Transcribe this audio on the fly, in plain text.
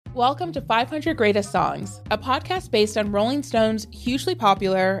Welcome to 500 Greatest Songs, a podcast based on Rolling Stone's hugely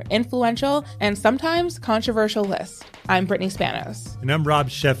popular, influential, and sometimes controversial list. I'm Brittany Spanos. And I'm Rob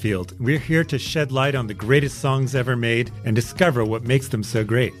Sheffield. We're here to shed light on the greatest songs ever made and discover what makes them so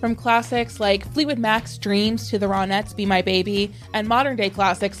great. From classics like Fleetwood Mac's Dreams to the Ronettes' Be My Baby, and modern-day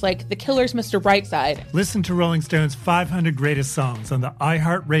classics like The Killers' Mr. Brightside. Listen to Rolling Stone's 500 Greatest Songs on the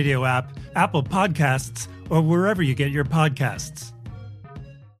iHeartRadio app, Apple Podcasts, or wherever you get your podcasts.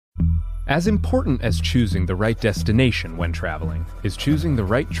 As important as choosing the right destination when traveling is choosing the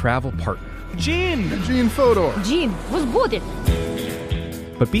right travel partner. Gene Fodor. Gene, was good.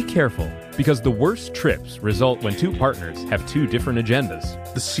 But be careful, because the worst trips result when two partners have two different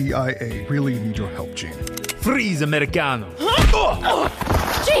agendas. The CIA really need your help, Gene. Freeze, Americano.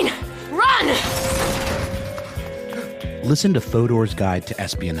 Gene, run! Listen to Fodor's Guide to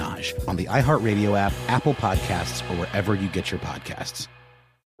Espionage on the iHeartRadio app, Apple Podcasts, or wherever you get your podcasts.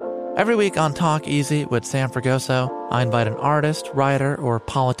 Every week on Talk Easy with Sam Fragoso, I invite an artist, writer, or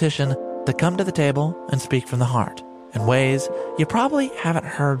politician to come to the table and speak from the heart in ways you probably haven't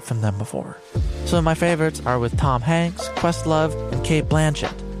heard from them before. Some of my favorites are with Tom Hanks, Questlove, and Cate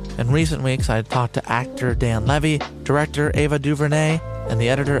Blanchett. In recent weeks, I talked to actor Dan Levy, director Ava DuVernay, and the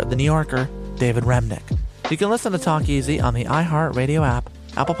editor of The New Yorker, David Remnick. You can listen to Talk Easy on the iHeartRadio app,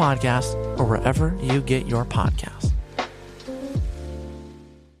 Apple Podcasts, or wherever you get your podcasts.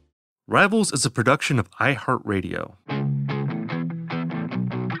 Rivals is a production of iHeartRadio.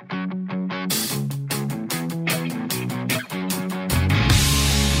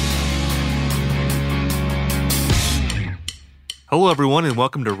 Hello, everyone, and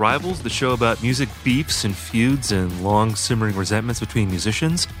welcome to Rivals, the show about music beefs and feuds and long simmering resentments between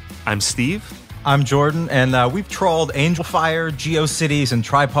musicians. I'm Steve. I'm Jordan, and we've trawled Angelfire, GeoCities, and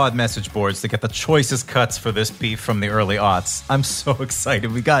tripod message boards to get the choicest cuts for this beef from the early aughts. I'm so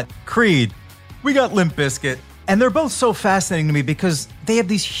excited. We got Creed, we got Limp Bizkit, and they're both so fascinating to me because they have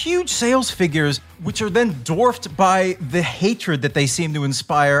these huge sales figures, which are then dwarfed by the hatred that they seem to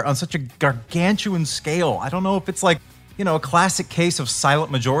inspire on such a gargantuan scale. I don't know if it's like, a classic case of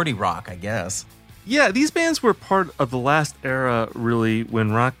silent majority rock, I guess. Yeah, these bands were part of the last era, really,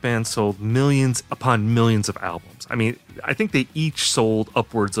 when rock bands sold millions upon millions of albums. I mean, I think they each sold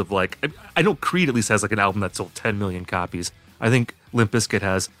upwards of I know Creed at least has an album that sold 10 million copies. I think Limp Bizkit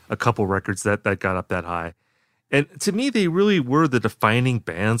has a couple records that got up that high. And to me, they really were the defining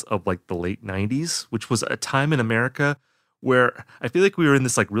bands of the late 90s, which was a time in America where I feel like we were in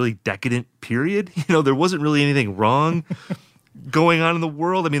this really decadent period. There wasn't really anything wrong going on in the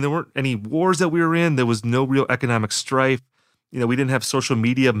world. I mean, there weren't any wars that we were in. There was no real economic strife. We didn't have social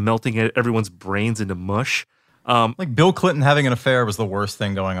media melting everyone's brains into mush. Bill Clinton having an affair was the worst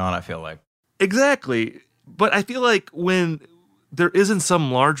thing going on, I feel like. Exactly. But I feel like when there isn't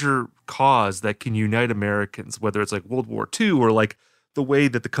some larger cause that can unite Americans, whether it's World War II or the way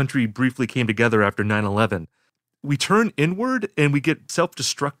that the country briefly came together after 9/11, we turn inward and we get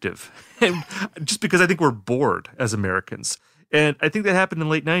self-destructive. And just because I think we're bored as Americans. And I think that happened in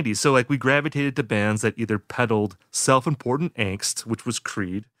the late 90s. So we gravitated to bands that either peddled self-important angst, which was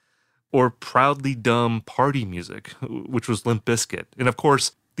Creed, or proudly dumb party music, which was Limp Bizkit. And of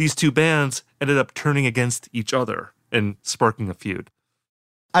course, these two bands ended up turning against each other and sparking a feud.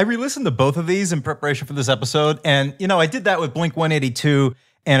 I re-listened to both of these in preparation for this episode. And, I did that with Blink-182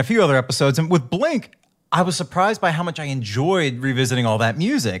 and a few other episodes. And with Blink, I was surprised by how much I enjoyed revisiting all that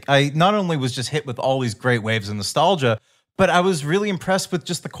music. I not only was just hit with all these great waves of nostalgia, but I was really impressed with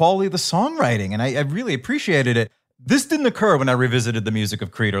just the quality of the songwriting, and I really appreciated it. This didn't occur when I revisited the music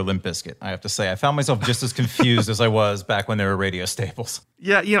of Creed or Limp Bizkit, I have to say. I found myself just as confused as I was back when they were radio staples.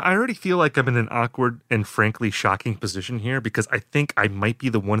 Yeah, I already feel like I'm in an awkward and frankly shocking position here because I think I might be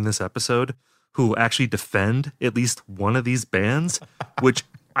the one in this episode who will actually defend at least one of these bands, which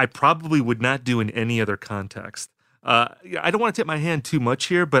I probably would not do in any other context. I don't want to tip my hand too much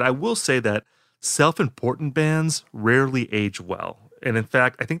here, but I will say that self-important bands rarely age well. And in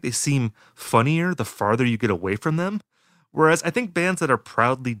fact, I think they seem funnier the farther you get away from them. Whereas I think bands that are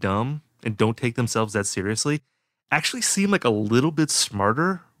proudly dumb and don't take themselves that seriously actually seem a little bit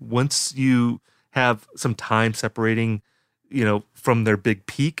smarter once you have some time separating, from their big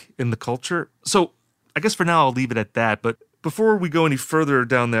peak in the culture. So I guess for now I'll leave it at that. But before we go any further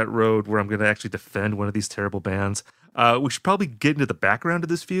down that road where I'm going to actually defend one of these terrible bands, we should probably get into the background of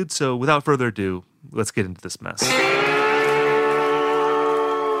this feud. So without further ado, let's get into this mess.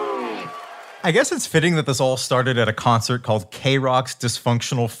 I guess it's fitting that this all started at a concert called K-Rock's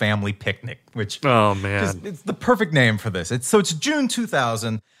Dysfunctional Family Picnic, which it's the perfect name for this. It's June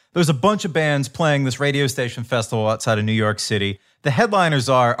 2000. There's a bunch of bands playing this radio station festival outside of New York City. The headliners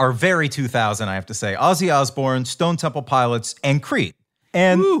are very 2000, I have to say. Ozzy Osbourne, Stone Temple Pilots, and Creed.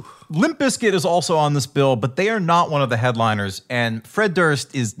 And Limp Bizkit is also on this bill, but they are not one of the headliners, and Fred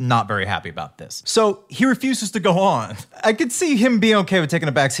Durst is not very happy about this. So he refuses to go on. I could see him being okay with taking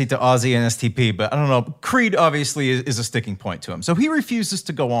a backseat to Ozzy and STP, but I don't know. Creed obviously is a sticking point to him. So he refuses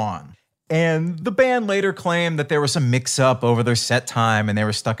to go on. And the band later claimed that there was some mix-up over their set time and they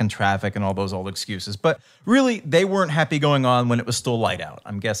were stuck in traffic and all those old excuses. But really, they weren't happy going on when it was still light out.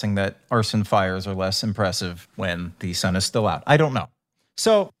 I'm guessing that arson fires are less impressive when the sun is still out. I don't know.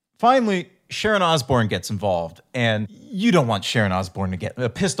 So finally, Sharon Osbourne gets involved, and you don't want Sharon Osbourne to get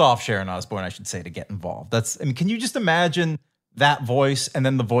pissed off. Sharon Osbourne, I should say, to get involved. Can you just imagine that voice and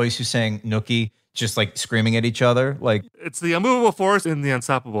then the voice who's saying Nookie just like screaming at each other? Like, it's the immovable force and the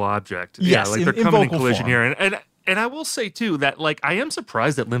unstoppable object. Yes, yeah, like they're coming in collision here, and I will say too that like I am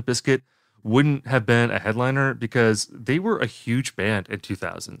surprised that Limp Bizkit wouldn't have been a headliner because they were a huge band in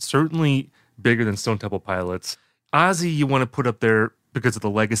 2000, certainly bigger than Stone Temple Pilots. Ozzy, you want to put up there because of the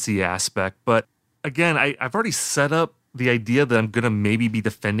legacy aspect. But again, I've already set up the idea that I'm going to maybe be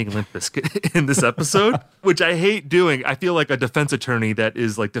defending Limp Bizkit in this episode, which I hate doing. I feel like a defense attorney that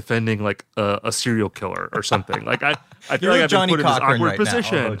is like defending like a serial killer or something. Like I feel like I've been put in this awkward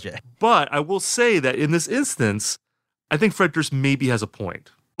position. But I will say that in this instance, I think Fred Durst maybe has a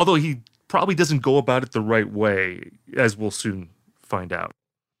point. Although he probably doesn't go about it the right way, as we'll soon find out.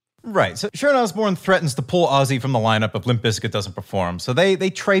 Right. So Sharon Osbourne threatens to pull Ozzy from the lineup if Limp Bizkit doesn't perform. So they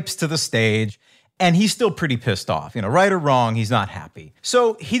traipse to the stage, and he's still pretty pissed off. You know, right or wrong, he's not happy.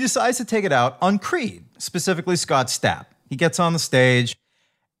 So he decides to take it out on Creed, specifically Scott Stapp. He gets on the stage,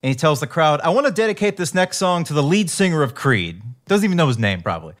 and he tells the crowd, I want to dedicate this next song to the lead singer of Creed. Doesn't even know his name,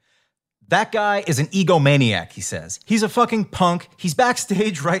 probably. That guy is an egomaniac, he says. He's a fucking punk. He's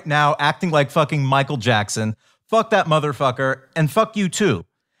backstage right now acting like fucking Michael Jackson. Fuck that motherfucker, and fuck you too.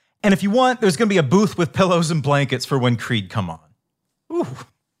 And if you want, there's going to be a booth with pillows and blankets for when Creed come on. Ooh.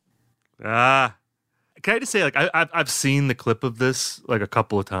 Can I just say, like, I've seen the clip of this, like, a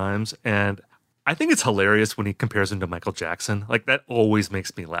couple of times, and I think it's hilarious when he compares him to Michael Jackson. Like, that always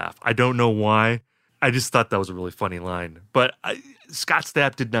makes me laugh. I don't know why. I just thought that was a really funny line. But Scott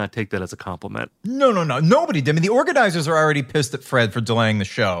Stapp did not take that as a compliment. No. Nobody did. I mean, the organizers are already pissed at Fred for delaying the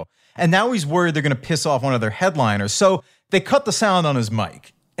show. And now he's worried they're going to piss off one of their headliners. So they cut the sound on his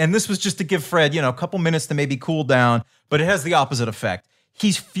mic. And this was just to give Fred, a couple minutes to maybe cool down, but it has the opposite effect.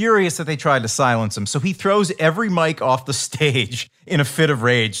 He's furious that they tried to silence him, so he throws every mic off the stage in a fit of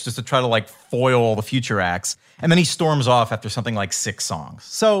rage just to try to, like, foil all the future acts. And then he storms off after something like 6 songs.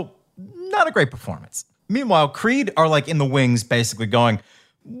 So, not a great performance. Meanwhile, Creed are, like, in the wings basically going,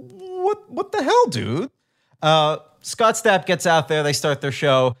 what the hell, dude? Scott Stapp gets out there, they start their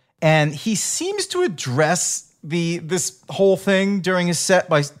show, and he seems to address this whole thing during his set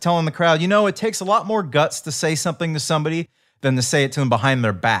by telling the crowd, it takes a lot more guts to say something to somebody than to say it to them behind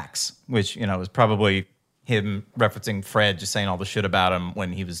their backs, which, is probably him referencing Fred just saying all the shit about him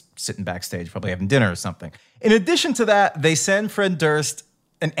when he was sitting backstage, probably having dinner or something. In addition to that, they send Fred Durst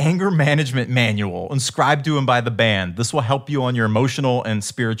an anger management manual inscribed to him by the band. This will help you on your emotional and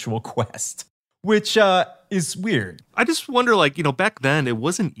spiritual quest, which is weird. I just wonder, back then, it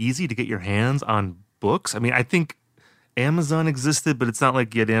wasn't easy to get your hands on books. I mean, I think Amazon existed, but it's not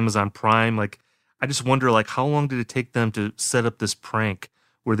like you had Amazon Prime. Like, I just wonder, how long did it take them to set up this prank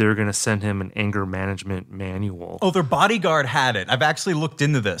where they were going to send him an anger management manual? Oh, their bodyguard had it. I've actually looked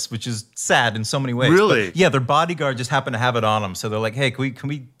into this, which is sad in so many ways. Really? But yeah, their bodyguard just happened to have it on them. So they're like, "Hey, can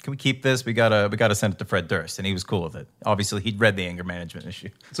we keep this? We gotta send it to Fred Durst," and he was cool with it. Obviously, he'd read the anger management issue.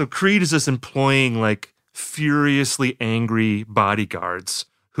 So Creed is just employing furiously angry bodyguards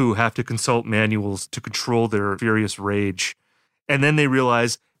who have to consult manuals to control their furious rage. And then they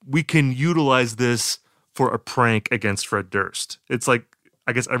realize we can utilize this for a prank against Fred Durst. It's like,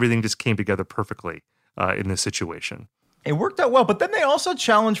 I guess everything just came together perfectly in this situation. It worked out well, but then they also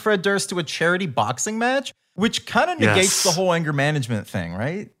challenged Fred Durst to a charity boxing match, which kind of negates the whole anger management thing,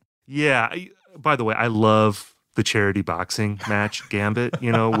 right? Yeah. By the way, I love the charity boxing match gambit,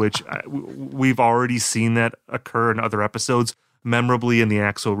 which we've already seen that occur in other episodes. Memorably in the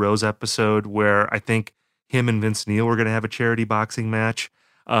Axl Rose episode where I think him and Vince Neil were going to have a charity boxing match.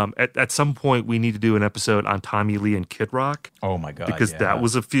 At some point, we need to do an episode on Tommy Lee and Kid Rock. Oh, my God. Because that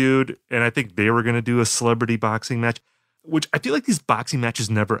was a feud. And I think they were going to do a celebrity boxing match, which I feel like these boxing matches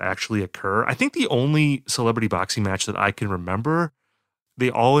never actually occur. I think the only celebrity boxing match that I can remember, they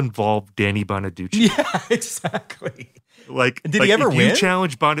all involve Danny Bonaducci. Yeah, exactly. Did he ever win? You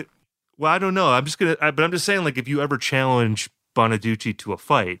challenge Bonaducci. Well, I don't know. I'm just saying, if you ever challenge Bonaducci to a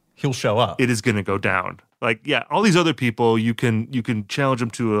fight, he'll show up. It is going to go down. Like, yeah, all these other people, you can challenge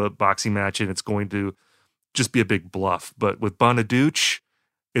them to a boxing match and it's going to just be a big bluff. But with Bonaduce,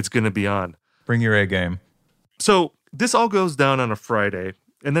 it's going to be on. Bring your A game. So this all goes down on a Friday,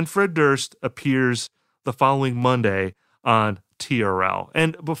 and then Fred Durst appears the following Monday on TRL.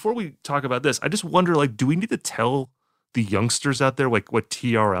 And before we talk about this, I just wonder, like, do we need to tell the youngsters out there, like, what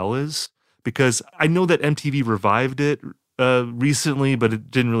TRL is? Because I know that MTV revived it recently, but it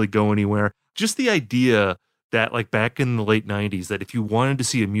didn't really go anywhere. Just the idea that, like, back in the late 90s, that if you wanted to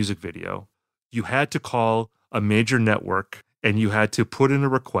see a music video, you had to call a major network and you had to put in a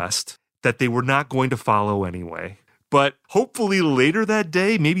request that they were not going to follow anyway. But hopefully later that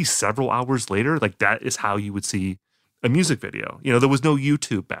day, maybe several hours later, like, that is how you would see a music video. You know, there was no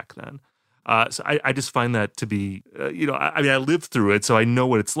YouTube back then. So I just find that to be, I mean, I lived through it, so I know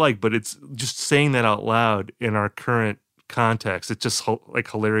what it's like, but it's just saying that out loud in our current context, it's just like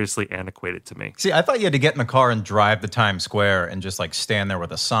hilariously antiquated to me. See, I thought you had to get in the car and drive to Times Square and just like stand there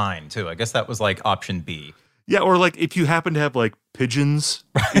with a sign too. I guess that was like option B. Yeah, or like if you happen to have like pigeons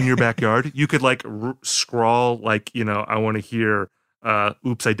in your backyard, you could like scrawl like, I want to hear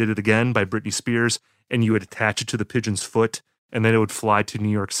Oops, I Did It Again by Britney Spears, and you would attach it to the pigeon's foot, and then it would fly to New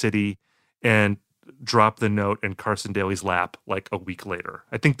York City and drop the note in Carson Daly's lap like a week later.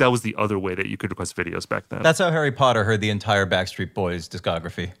 I think that was the other way that you could request videos back then. That's how Harry Potter heard the entire Backstreet Boys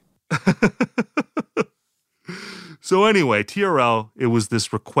discography. So anyway, TRL, it was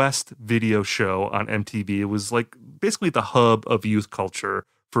this request video show on MTV. It was like basically the hub of youth culture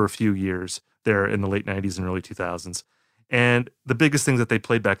for a few years there in the late 90s and early 2000s. And the biggest things that they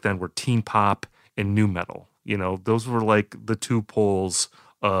played back then were teen pop and nu metal. Those were like the two poles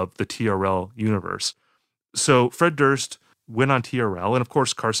of the TRL universe. So Fred Durst went on TRL, and of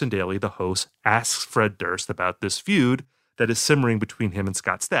course Carson Daly, the host, asks Fred Durst about this feud that is simmering between him and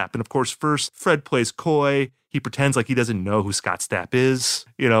Scott Stapp. And of course, first Fred plays coy. He pretends like he doesn't know who Scott Stapp is.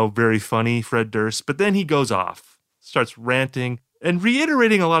 Very funny, Fred Durst. But then he goes off, starts ranting and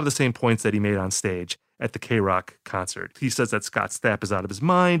reiterating a lot of the same points that he made on stage at the K-Rock concert. He says that Scott Stapp is out of his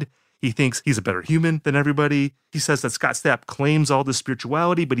mind. He thinks he's a better human than everybody. He says that Scott Stapp claims all this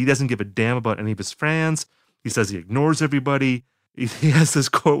spirituality, but he doesn't give a damn about any of his fans. He says he ignores everybody. He has this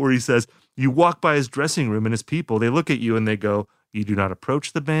quote where he says, "You walk by his dressing room and his people, they look at you and they go, you do not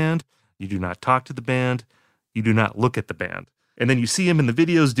approach the band. You do not talk to the band. You do not look at the band." And then you see him in the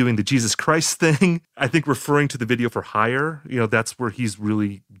videos doing the Jesus Christ thing, I think referring to the video for Hire. That's where he's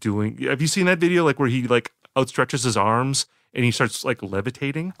really doing. Have you seen that video, like where he like outstretches his arms and he starts like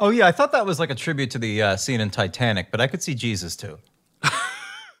levitating? Oh yeah, I thought that was like a tribute to the scene in Titanic, but I could see Jesus too.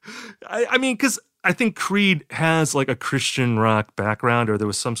 I mean, because I think Creed has like a Christian rock background, or there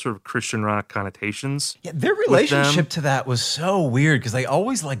was some sort of Christian rock connotations. Yeah, their relationship to that was so weird because they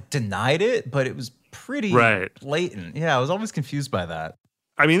always like denied it, but it was pretty blatant. Yeah, I was always confused by that.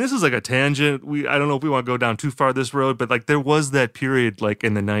 I mean, this is like a tangent. I don't know if we want to go down too far this road, but like there was that period like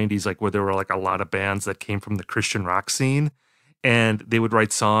in the 90s, like where there were like a lot of bands that came from the Christian rock scene, and they would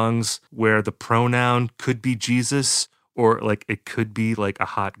write songs where the pronoun could be Jesus, or like it could be like a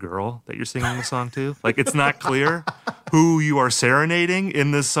hot girl that you're singing the song to. Like it's not clear who you are serenading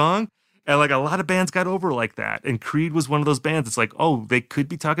in this song. And like a lot of bands got over like that. And Creed was one of those bands. It's like, oh, they could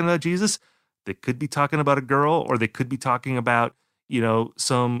be talking about Jesus. They could be talking about a girl, or they could be talking about,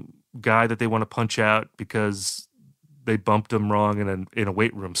 some guy that they want to punch out because they bumped him wrong in a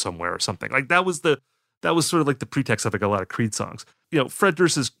weight room somewhere or something. Like that was sort of like the pretext of like a lot of Creed songs. Fred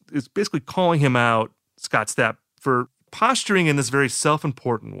Durst is basically calling him out, Scott Stapp, for posturing in this very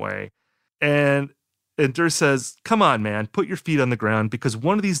self-important way. And Durst says, "Come on, man, put your feet on the ground, because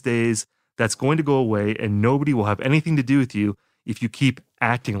one of these days that's going to go away and nobody will have anything to do with you if you keep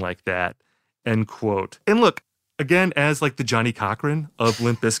acting like that." End quote. And look, again, as like the Johnny Cochran of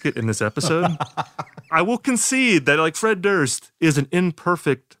Limp Bizkit in this episode, I will concede that like Fred Durst is an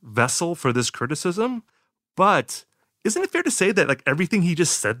imperfect vessel for this criticism, but isn't it fair to say that like everything he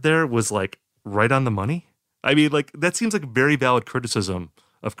just said there was like right on the money? I mean, like that seems like a very valid criticism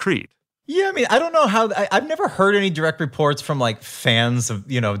of Creed. Yeah, I mean, I don't know how. I've never heard any direct reports from like fans of,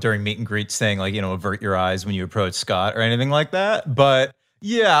 during meet and greets saying like, avert your eyes when you approach Scott or anything like that. But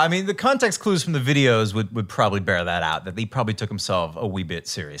yeah, I mean, the context clues from the videos would probably bear that out, that he probably took himself a wee bit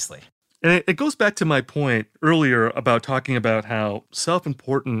seriously. And it goes back to my point earlier about talking about how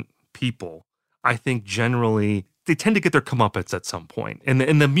self-important people, I think generally, they tend to get their comeuppance at some point.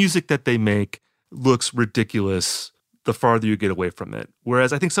 And the music that they make looks ridiculous the farther you get away from it.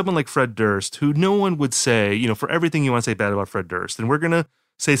 Whereas I think someone like Fred Durst, who no one would say, for everything you want to say bad about Fred Durst, and we're going to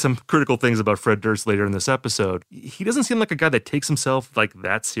say some critical things about Fred Durst later in this episode, he doesn't seem like a guy that takes himself like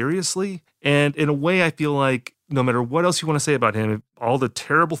that seriously. And in a way, I feel like no matter what else you want to say about him, all the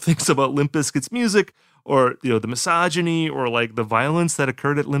terrible things about Limp Bizkit's music, or the misogyny, or like the violence that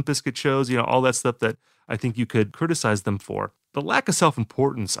occurred at Limp Bizkit shows, all that stuff that I think you could criticize them for. The lack of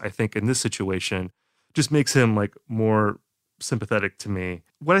self-importance, I think, in this situation just makes him like more sympathetic to me.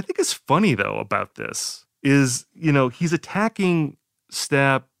 What I think is funny though about this is, he's attacking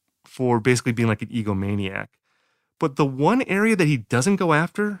Stapp for basically being like an egomaniac. But the one area that he doesn't go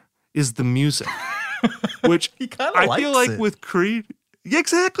after is the music. Which he kind of I feel like with Creed. Yeah,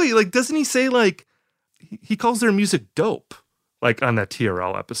 exactly. Like, doesn't he say like he calls their music dope, like on that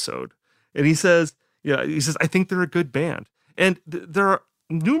TRL episode. And he says, I think they're a good band. And there are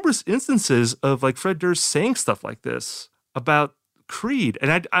numerous instances of like Fred Durst saying stuff like this about Creed.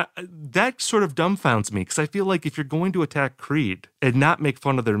 And I that sort of dumbfounds me, because I feel like if you're going to attack Creed and not make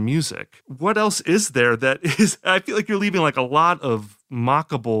fun of their music, what else is there that is, I feel like you're leaving like a lot of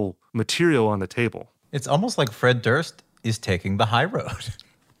mockable material on the table. It's almost like Fred Durst is taking the high road.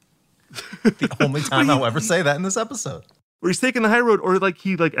 The only time I'll ever say that in this episode. Or he's taking the high road, or like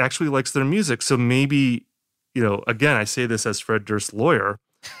he like actually likes their music. So maybe, again, I say this as Fred Durst's lawyer.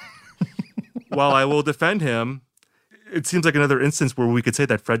 While I will defend him, it seems like another instance where we could say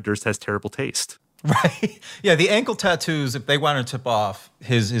that Fred Durst has terrible taste. Right. Yeah, the ankle tattoos, if they want to tip off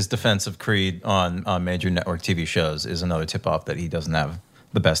his defense of Creed on major network TV shows, is another tip-off that he doesn't have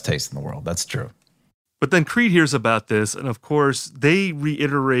the best taste in the world. That's true. But then Creed hears about this, and of course, they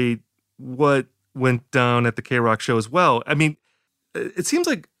reiterate what went down at the K-Rock show as well. I mean, it seems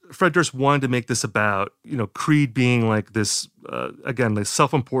like Fred Durst wanted to make this about, Creed being like this, again, this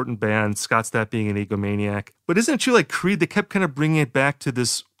self-important band, Scott Stapp being an egomaniac. But isn't it true, like Creed, they kept kind of bringing it back to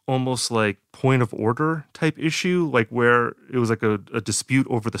this almost like point of order type issue, like where it was like a dispute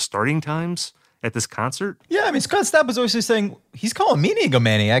over the starting times at this concert? Yeah, I mean, Scott Stapp was always saying, he's calling me an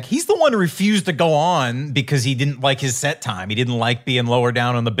egomaniac. He's the one who refused to go on because he didn't like his set time. He didn't like being lower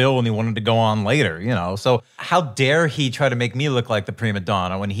down on the bill and he wanted to go on later, So how dare he try to make me look like the prima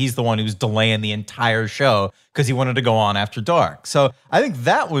donna when he's the one who's delaying the entire show because he wanted to go on after dark. So I think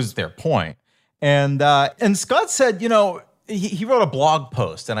that was their point. And Scott said, he wrote a blog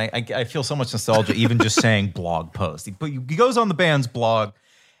post, and I feel so much nostalgia even just saying blog post. He goes on the band's blog,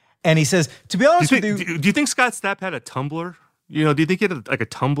 and he says, to be honest with you... Do you think Scott Stapp had a Tumblr? Do you think he had like a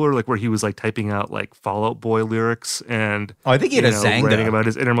Tumblr like where he was like typing out like Fall Out Boy lyrics and... Oh, I think he had a Zanga. Writing about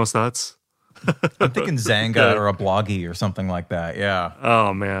his innermost thoughts? I'm thinking Zanga or a Bloggy or something like that, yeah.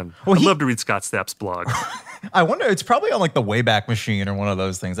 Oh, man. Well, I'd love to read Scott Stapp's blog. I wonder, it's probably on like the Wayback Machine or one of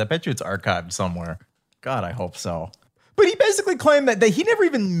those things. I bet you it's archived somewhere. God, I hope so. But he basically claimed that he never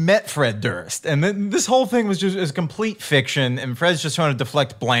even met Fred Durst. And this whole thing was just complete fiction. And Fred's just trying to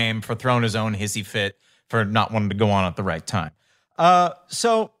deflect blame for throwing his own hissy fit for not wanting to go on at the right time.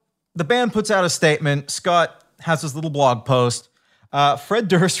 So the band puts out a statement. Scott has his little blog post. Fred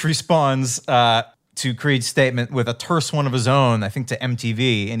Durst responds to Creed's statement with a terse one of his own, I think to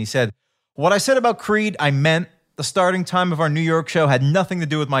MTV. And he said, "What I said about Creed, I meant. The starting time of our New York show had nothing to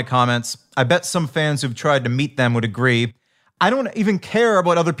do with my comments. I bet some fans who've tried to meet them would agree. I don't even care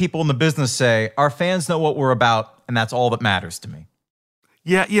what other people in the business say. Our fans know what we're about, and that's all that matters to me."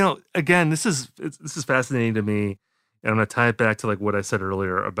 Yeah, again, this is fascinating to me. And I'm going to tie it back to like what I said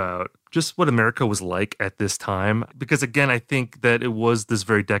earlier about just what America was like at this time. Because again, I think that it was this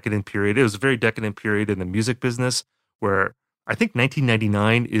very decadent period. It was a very decadent period in the music business where I think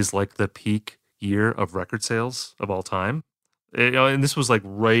 1999 is like the peak year of record sales of all time. And this was like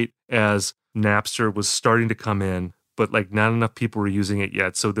right as Napster was starting to come in, but like not enough people were using it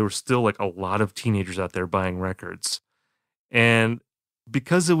yet. So there were still like a lot of teenagers out there buying records. And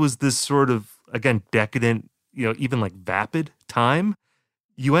because it was this sort of, again, decadent, even like vapid time,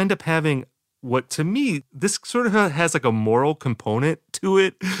 you end up having what to me, this sort of has like a moral component to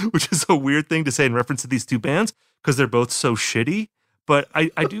it, which is a weird thing to say in reference to these two bands because they're both so shitty. But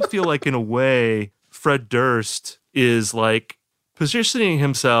I do feel like in a way, Fred Durst is like positioning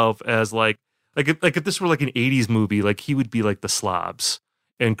himself as like if this were like an 80s movie, like he would be like the slobs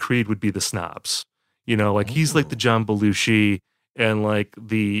and Creed would be the snobs. Like he's like the John Belushi and like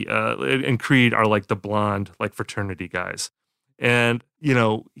and Creed are like the blonde, like fraternity guys. And,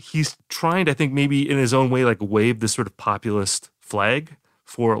 he's trying to, I think maybe in his own way, like wave this sort of populist flag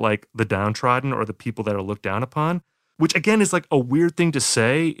for like the downtrodden or the people that are looked down upon. Which, again, is like a weird thing to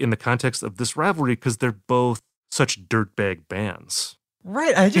say in the context of this rivalry because they're both such dirtbag bands.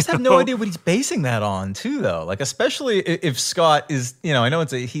 Right. I just have no idea what he's basing that on, too, though. Like, especially if Scott is, I know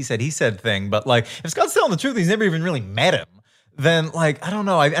it's a he said thing, but like if Scott's telling the truth, he's never even really met him. then like, I don't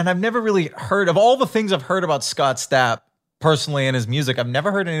know. I've never really heard of all the things I've heard about Scott Stapp personally and his music. I've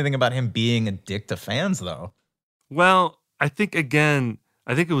never heard anything about him being a dick to fans though. Well, I think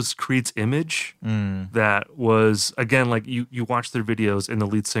it was Creed's image that was, again, like you watch their videos and the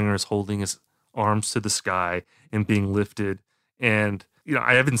lead singer is holding his arms to the sky and being lifted. And, you know,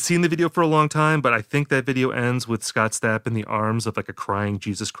 I haven't seen the video for a long time, but I think that video ends with Scott Stapp in the arms of like a crying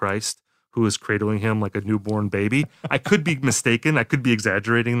Jesus Christ who is cradling him like a newborn baby. I could be mistaken. I could be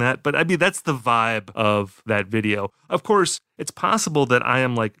exaggerating that. But I mean, that's the vibe of that video. Of course, it's possible that I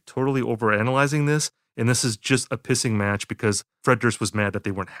am like totally overanalyzing this. And this is just a pissing match because Fred Durst was mad that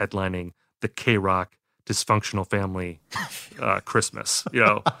they weren't headlining the K-Rock Dysfunctional Family Christmas. You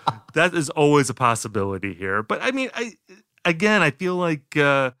know, that is always a possibility here. But I mean, I feel like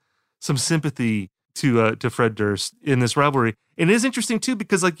some sympathy to Fred Durst in this rivalry. And it is interesting too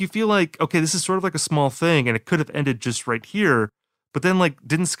because like you feel like, okay, this is sort of like a small thing and it could have ended just right here. But then like,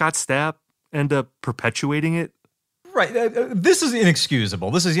 didn't Scott Stapp end up perpetuating it? Right. This is inexcusable.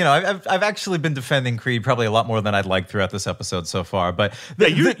 This is, you know, I've actually been defending Creed probably a lot more than I'd like throughout this episode so far. But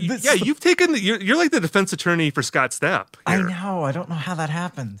you've taken you're like the defense attorney for Scott Stapp here. I know. I don't know how that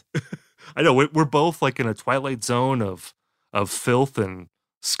happened. I know we're both like in a twilight zone of filth and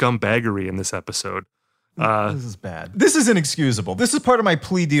scumbaggery in this episode. This is bad. This is inexcusable. This is part of my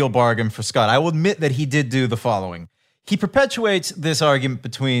plea deal bargain for Scott. I will admit that he did do the following. He perpetuates this argument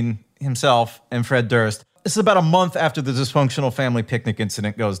between himself and Fred Durst. This is about a month after the Dysfunctional Family Picnic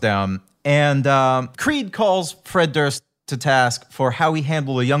incident goes down. And Creed calls Fred Durst to task for how he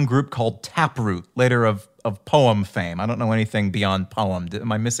handled a young group called Taproot, later of Poem fame. I don't know anything beyond Poem.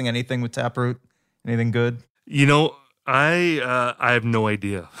 Am I missing anything with Taproot? Anything good? You know, I have no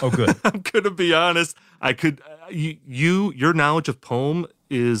idea. Oh, good. I'm going to be honest. I could, your knowledge of Poem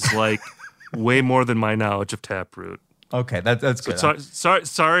is like way more than my knowledge of Taproot. Okay, that's good.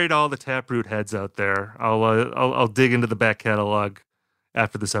 Sorry to all the Taproot heads out there. I'll dig into the back catalog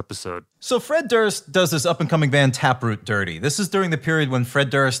after this episode. So Fred Durst does this up-and-coming band Taproot dirty. This is during the period when Fred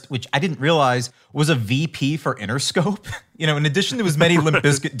Durst, which I didn't realize, was a VP for Interscope. You know, in addition to his many Limp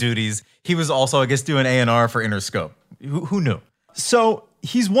Bizkit duties, he was also, I guess, doing A&R for Interscope. Who knew? So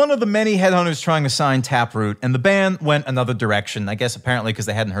he's one of the many headhunters trying to sign Taproot, and the band went another direction, I guess apparently because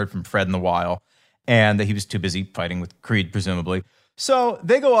they hadn't heard from Fred in a while. And he was too busy fighting with Creed, presumably. So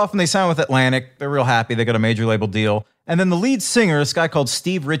they go off and they sign with Atlantic. They're real happy. They got a major label deal. And then the lead singer, this guy called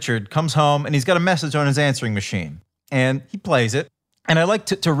Steve Richard, comes home and he's got a message on his answering machine. And he plays it. And I like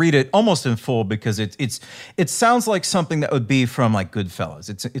to read it almost in full because it sounds like something that would be from like Goodfellas.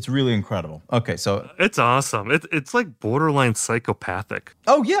 It's really incredible. Okay, so it's awesome. It's like borderline psychopathic.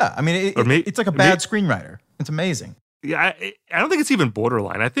 Oh yeah, I mean it's like a bad screenwriter. It's amazing. Yeah, I don't think it's even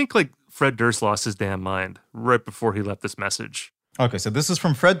borderline. I think like Fred Durst lost his damn mind right before he left this message. Okay, so this is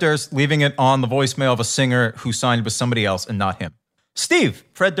from Fred Durst leaving it on the voicemail of a singer who signed with somebody else and not him. Steve,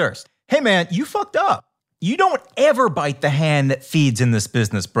 Fred Durst. Hey man, you fucked up. You don't ever bite the hand that feeds in this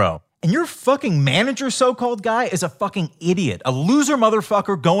business, bro. And your fucking manager so-called guy is a fucking idiot, a loser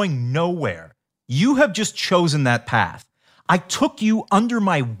motherfucker going nowhere. You have just chosen that path. I took you under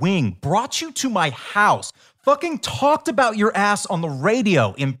my wing, brought you to my house, fucking talked about your ass on the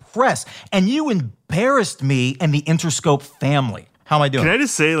radio in press, and you embarrassed me and the Interscope family. How am I doing? Can I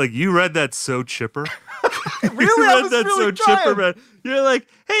just say, like, you read that so chipper? Really? You I read was that really so trying. chipper, man. You're like,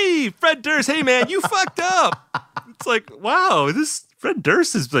 hey, Fred Durst, hey, man, you fucked up. It's like, wow, this Fred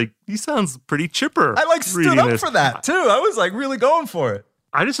Durst is like, he sounds pretty chipper. I like stood up for that, too. I was like really going for it.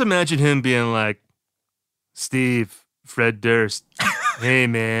 I just imagine him being like, Steve, Fred Durst, hey,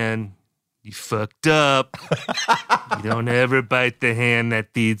 man, you fucked up. You don't ever bite the hand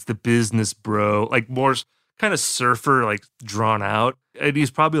that feeds the business, bro. Like more kind of surfer, like drawn out. And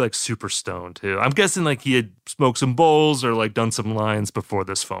he's probably like super stoned too. I'm guessing like he had smoked some bowls or like done some lines before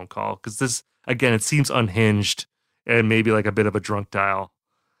this phone call. Cause this, again, it seems unhinged and maybe like a bit of a drunk dial.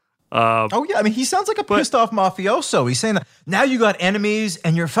 Oh yeah, I mean, he sounds like a pissed off mafioso. He's saying that now you got enemies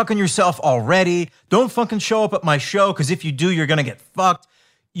and you're fucking yourself already. Don't fucking show up at my show because if you do, you're gonna get fucked.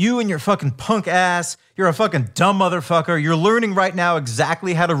 You and your fucking punk ass, you're a fucking dumb motherfucker. You're learning right now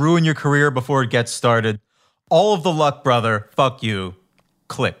exactly how to ruin your career before it gets started. All of the luck, brother. Fuck you.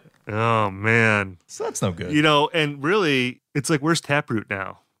 Click. Oh, man. So that's no good. You know, and really, it's like, where's Taproot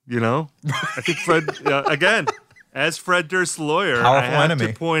now? You know? I think Fred, again, as Fred Durst's lawyer, Powerful I have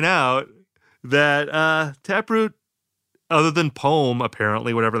enemy. to point out that Taproot, other than Poem,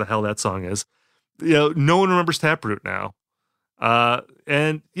 apparently, whatever the hell that song is, you know, no one remembers Taproot now.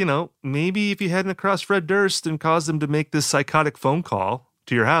 And, you know, maybe if you hadn't crossed Fred Durst and caused him to make this psychotic phone call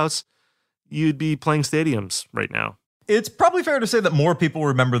to your house, you'd be playing stadiums right now. It's probably fair to say that more people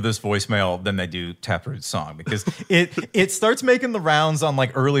remember this voicemail than they do Taproot's song, because it starts making the rounds on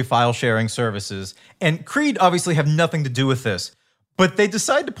like early file sharing services. And Creed obviously have nothing to do with this, but they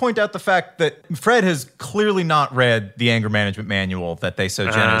decide to point out the fact that Fred has clearly not read the anger management manual that they so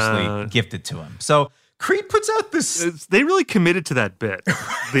generously gifted to him. So Creed puts out this... They really committed to that bit,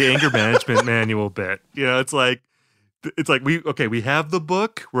 the anger management manual bit. You know, it's like we have the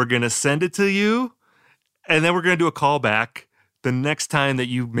book, we're going to send it to you, and then we're going to do a callback the next time that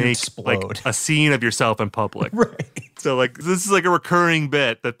you make like a scene of yourself in public. Right. So like this is like a recurring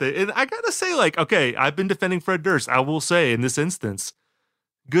bit that and I got to say, like, okay, I've been defending Fred Durst. I will say in this instance,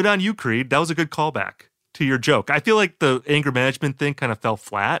 good on you, Creed. That was a good callback to your joke. I feel like the anger management thing kind of fell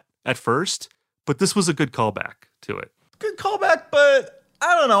flat at first, but this was a good callback to it. Good callback, but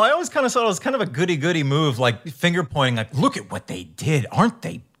I don't know. I always kind of saw it as kind of a goody-goody move, like finger pointing, like, look at what they did. Aren't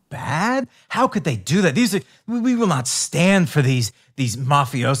they bad? How could they do that? We will not stand for these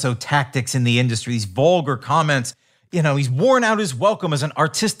mafioso tactics in the industry, these vulgar comments. You know, he's worn out his welcome as an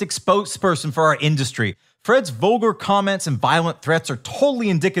artistic spokesperson for our industry. Fred's vulgar comments and violent threats are totally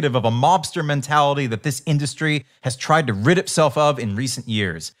indicative of a mobster mentality that this industry has tried to rid itself of in recent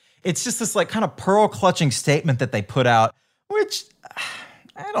years. It's just this like kind of pearl-clutching statement that they put out, which,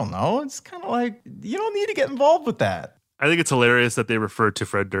 I don't know, it's kind of like, you don't need to get involved with that. I think it's hilarious that they referred to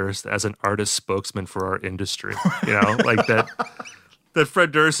Fred Durst as an artist spokesman for our industry. You know, like that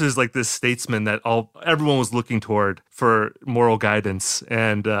Fred Durst is like this statesman that everyone was looking toward for moral guidance.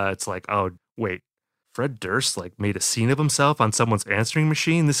 And it's like, oh, wait, Fred Durst like made a scene of himself on someone's answering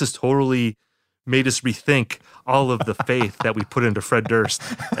machine? This has totally made us rethink all of the faith that we put into Fred Durst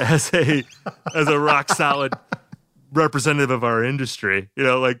as a rock solid representative of our industry. You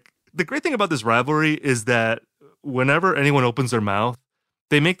know, like the great thing about this rivalry is that whenever anyone opens their mouth,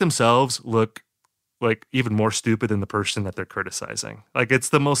 they make themselves look like even more stupid than the person that they're criticizing. Like it's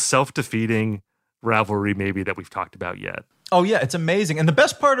the most self-defeating rivalry maybe that we've talked about yet. Oh yeah, it's amazing. And the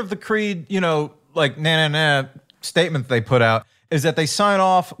best part of the Creed, you know, like statement they put out is that they sign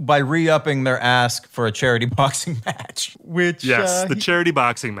off by re-upping their ask for a charity boxing match. Which the charity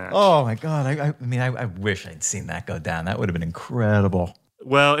boxing match. Oh my God. I wish I'd seen that go down. That would have been incredible.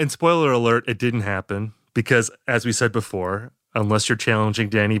 Well, and spoiler alert, it didn't happen. Because, as we said before, unless you're challenging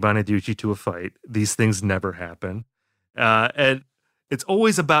Danny Bonaducci to a fight, these things never happen. And it's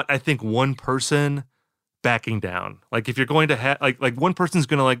always about, I think, one person backing down. Like, if you're going to have, like one person's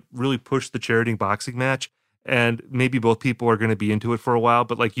going to, like, really push the charity boxing match, and maybe both people are going to be into it for a while,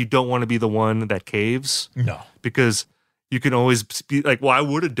 but, like, you don't want to be the one that caves. No. Because you can always be like, well, I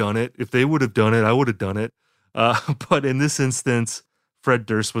would have done it. If they would have done it, I would have done it. But in this instance, Fred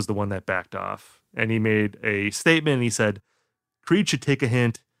Durst was the one that backed off. And he made a statement, and he said, Creed should take a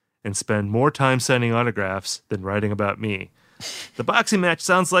hint and spend more time signing autographs than writing about me. The boxing match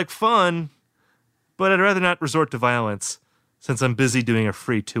sounds like fun, but I'd rather not resort to violence since I'm busy doing a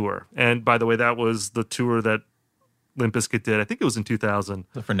free tour. And by the way, that was the tour that Limp Bizkit did. I think it was in 2000.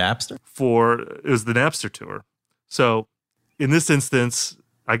 For Napster? It was the Napster tour. So in this instance,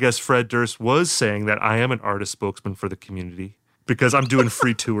 I guess Fred Durst was saying that I am an artist spokesman for the community, because I'm doing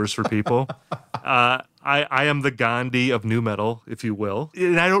free tours for people. I am the Gandhi of nu metal, if you will.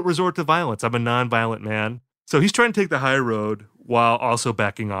 And I don't resort to violence. I'm a non-violent man. So he's trying to take the high road while also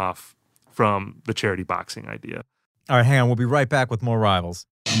backing off from the charity boxing idea. All right, hang on. We'll be right back with more Rivals.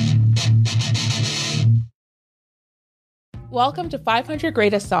 Welcome to 500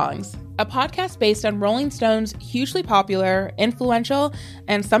 Greatest Songs, a podcast based on Rolling Stone's hugely popular, influential,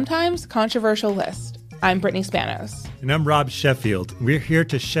 and sometimes controversial list. I'm Brittany Spanos. And I'm Rob Sheffield. We're here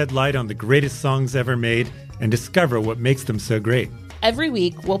to shed light on the greatest songs ever made and discover what makes them so great. Every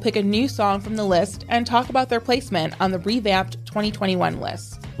week, we'll pick a new song from the list and talk about their placement on the revamped 2021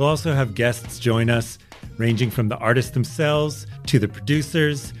 list. We'll also have guests join us, ranging from the artists themselves to the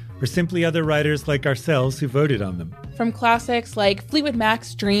producers, or simply other writers like ourselves who voted on them. From classics like Fleetwood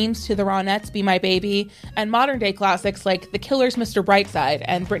Mac's Dreams to the Ronettes' Be My Baby, and modern-day classics like The Killer's Mr. Brightside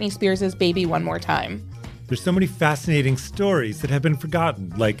and Britney Spears' Baby One More Time. There's so many fascinating stories that have been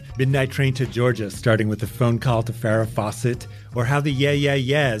forgotten, like Midnight Train to Georgia, starting with a phone call to Farrah Fawcett, or how the Yeah Yeah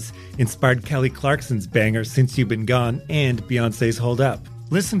Yeahs inspired Kelly Clarkson's banger Since You've Been Gone and Beyoncé's Hold Up.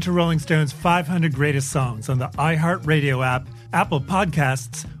 Listen to Rolling Stone's 500 Greatest Songs on the iHeartRadio app, Apple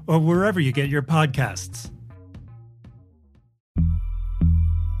Podcasts, or wherever you get your podcasts.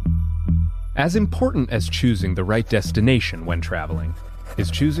 As important as choosing the right destination when traveling is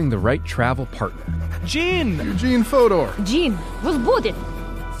choosing the right travel partner. Eugene Fodor. Gene, was будет?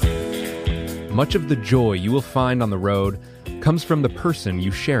 Much of the joy you will find on the road comes from the person you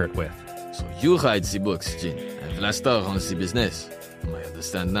share it with. So you ride the books, Gene. L'Astor on the business. I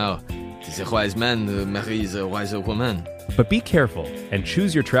understand now. Tis a wise man who marries a wiser woman. But be careful and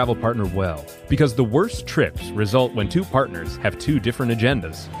choose your travel partner well, because the worst trips result when two partners have two different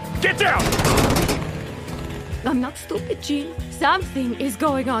agendas. Get down! I'm not stupid, Gene. Something is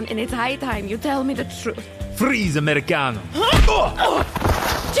going on, and it's high time you tell me the truth. Freeze, Americano!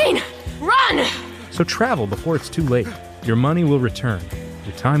 Gene, run! So travel before it's too late. Your money will return,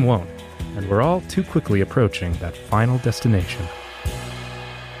 your time won't, and we're all too quickly approaching that final destination.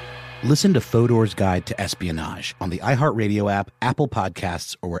 Listen to Fodor's Guide to Espionage on the iHeartRadio app, Apple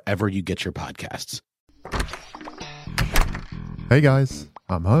Podcasts, or wherever you get your podcasts. Hey guys,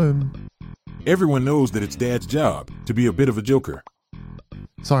 I'm home. Everyone knows that it's Dad's job to be a bit of a joker.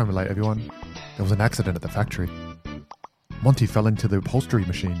 Sorry I'm late, everyone. There was an accident at the factory. Monty fell into the upholstery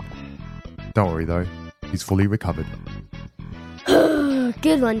machine. Don't worry though, he's fully recovered.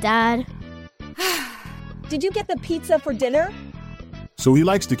 Good one, Dad. Did you get the pizza for dinner? So he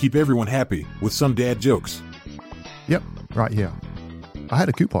likes to keep everyone happy with some dad jokes. Yep, right here. I had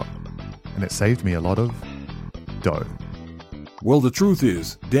a coupon, and it saved me a lot of dough. Well, the truth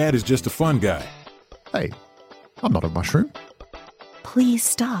is, Dad is just a fun guy. Hey, I'm not a mushroom. Please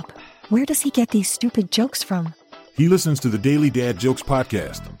stop. Where does he get these stupid jokes from? He listens to the Daily Dad Jokes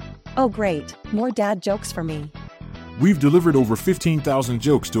podcast. Oh, great. More dad jokes for me. We've delivered over 15,000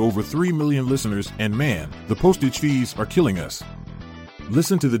 jokes to over 3 million listeners, and man, the postage fees are killing us.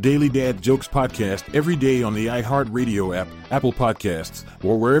 Listen to the Daily Dad Jokes podcast every day on the iHeartRadio app, Apple Podcasts,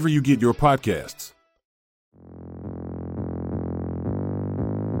 or wherever you get your podcasts.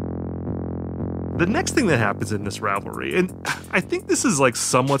 The next thing that happens in this rivalry, and I think this is like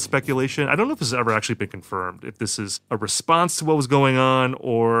somewhat speculation. I don't know if this has ever actually been confirmed, if this is a response to what was going on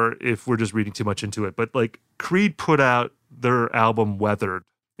or if we're just reading too much into it. But like Creed put out their album Weathered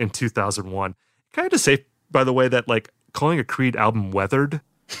in 2001. Can I just say, by the way, that like calling a Creed album Weathered,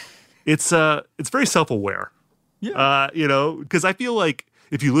 it's very self-aware. Yeah. Because I feel like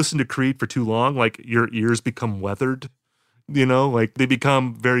if you listen to Creed for too long, like your ears become weathered, like they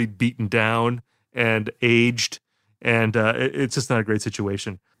become very beaten down and aged, and it's just not a great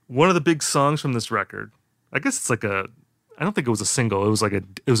situation. One of the big songs from this record, I guess it's like I don't think it was a single. It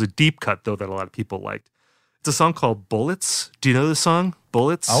was a deep cut though that a lot of people liked. It's a song called Bullets. Do you know this song?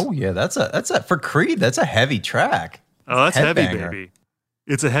 Bullets? Oh yeah, that's a for Creed. That's a heavy track. Oh, that's heavy, baby.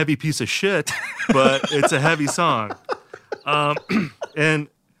 It's a heavy piece of shit, but it's a heavy song. And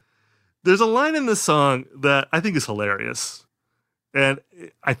there's a line in this song that I think is hilarious. And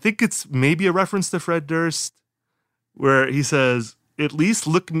I think it's maybe a reference to Fred Durst, where he says, "At least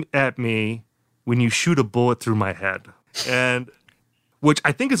look at me when you shoot a bullet through my head." And which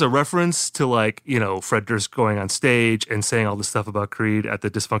I think is a reference to like, Fred Durst going on stage and saying all this stuff about Creed at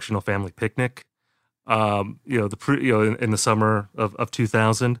the Dysfunctional Family Picnic, in the summer of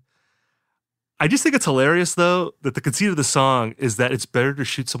 2000. I just think it's hilarious, though, that the conceit of the song is that it's better to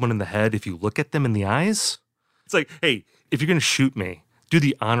shoot someone in the head if you look at them in the eyes. It's like, hey, if you're going to shoot me, do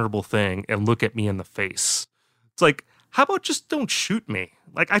the honorable thing and look at me in the face. It's like, how about just don't shoot me?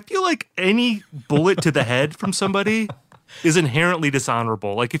 Like, I feel like any bullet to the head from somebody is inherently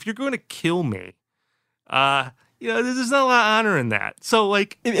dishonorable. Like, if you're going to kill me, there's not a lot of honor in that. So,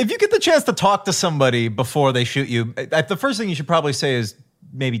 like, if you get the chance to talk to somebody before they shoot you, the first thing you should probably say is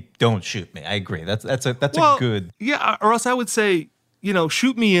maybe don't shoot me. I agree. That's a good. Yeah, or else I would say,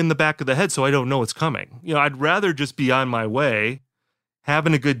 shoot me in the back of the head so I don't know it's coming. I'd rather just be on my way,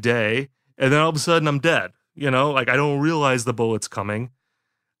 having a good day, and then all of a sudden I'm dead. Like I don't realize the bullet's coming.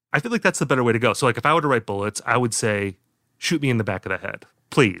 I feel like that's the better way to go. So, like, if I were to write bullets, I would say, shoot me in the back of the head.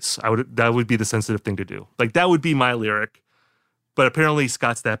 Please. That would be the sensitive thing to do. Like, that would be my lyric. But apparently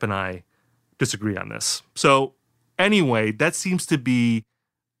Scott Stapp and I disagree on this. So anyway, that seems to be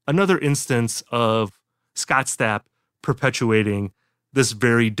another instance of Scott Stapp perpetuating this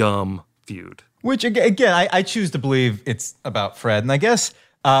very dumb feud. Which, again, I choose to believe it's about Fred. And I guess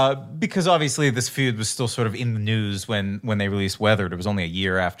because obviously this feud was still sort of in the news when they released Weathered. It was only a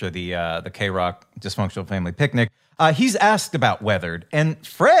year after the K-Rock Dysfunctional Family Picnic. He's asked about Weathered, and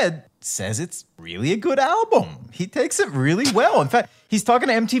Fred says it's really a good album. He takes it really well. In fact, he's talking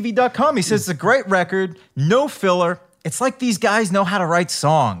to MTV.com. He says it's a great record, no filler. It's like these guys know how to write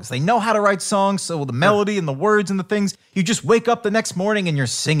songs. They know how to write songs, so the melody and the words and the things, you just wake up the next morning and you're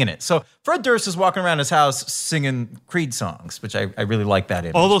singing it. So Fred Durst is walking around his house singing Creed songs, which I really like that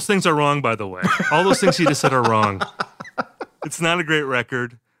image. All those things are wrong, by the way. All those things you just said are wrong. It's not a great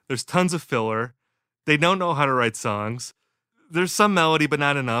record. There's tons of filler. They don't know how to write songs. There's some melody, but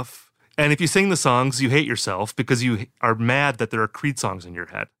not enough. And if you sing the songs, you hate yourself because you are mad that there are Creed songs in your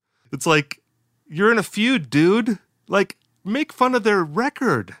head. It's like, you're in a feud, dude. Like, make fun of their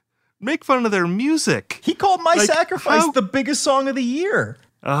record. Make fun of their music. He called My Sacrifice the biggest song of the year.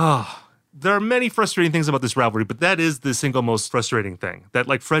 Oh, there are many frustrating things about this rivalry, but that is the single most frustrating thing. That,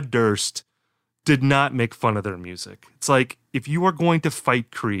 like, Fred Durst did not make fun of their music. It's like, if you are going to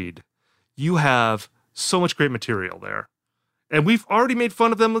fight Creed, you have so much great material there. And we've already made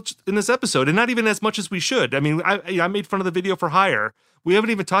fun of them in this episode, and not even as much as we should. I mean, I made fun of the video for Hire. We haven't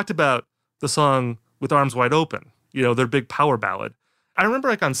even talked about the song With Arms Wide Open, you know, their big power ballad. I remember,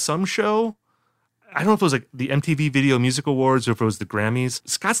 like, on some show, I don't know if it was like the MTV Video Music Awards or if it was the Grammys,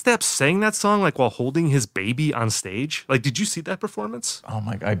 Scott Stapp sang that song like while holding his baby on stage. Like, did you see that performance? Oh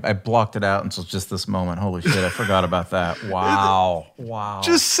my God, I blocked it out until just this moment. Holy shit, I forgot about that. Wow. Wow.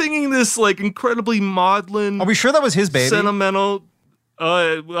 Just singing this like incredibly maudlin. Are we sure that was his baby? Sentimental.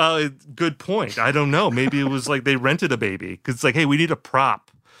 Good point. I don't know. Maybe it was like they rented a baby because it's like, hey, we need a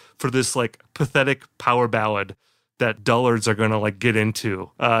prop for this like pathetic power ballad that dullards are gonna like get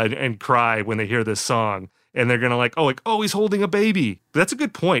into and cry when they hear this song, and they're gonna like, oh, he's holding a baby. But that's a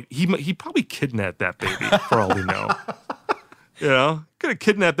good point. He probably kidnapped that baby for all we know. You know, could have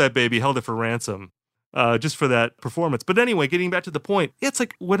kidnapped that baby, held it for ransom, just for that performance. But anyway, getting back to the point, it's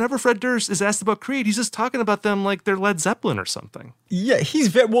like whenever Fred Durst is asked about Creed, he's just talking about them like they're Led Zeppelin or something. Yeah, he's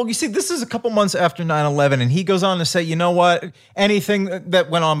very, well, you see, this is a couple months after 9/11, and he goes on to say, you know what, anything that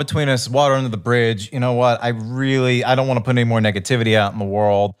went on between us, water under the bridge, you know what, I don't want to put any more negativity out in the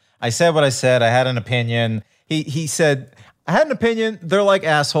world. I said what I said. I had an opinion. He said, I had an opinion. They're like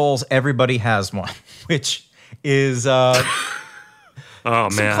assholes. Everybody has one, which is some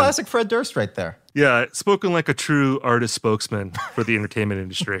classic Fred Durst right there. Yeah, spoken like a true artist spokesman for the entertainment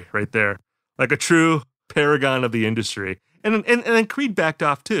industry right there. Like a true paragon of the industry. And then Creed backed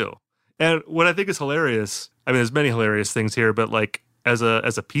off too. And what I think is hilarious, I mean, there's many hilarious things here, but like as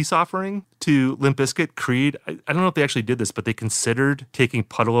a peace offering to Limp Bizkit, Creed, I don't know if they actually did this, but they considered taking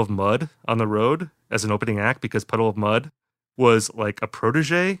Puddle of Mudd on the road as an opening act because Puddle of Mudd was like a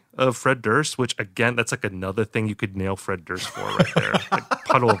protege of Fred Durst, which again, that's like another thing you could nail Fred Durst for right there. Like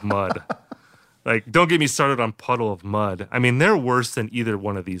Puddle of Mudd. Like, don't get me started on Puddle of Mudd. I mean, they're worse than either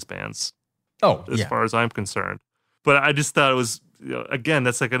one of these bands. Oh, as far as I'm concerned. But I just thought it was, you know, again,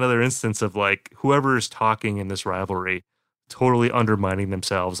 that's like another instance of like whoever is talking in this rivalry totally undermining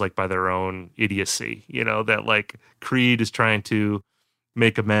themselves like by their own idiocy. You know, that like Creed is trying to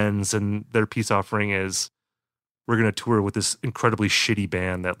make amends and their peace offering is we're going to tour with this incredibly shitty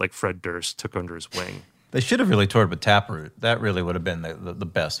band that like Fred Durst took under his wing. They should have really toured with Taproot. That really would have been the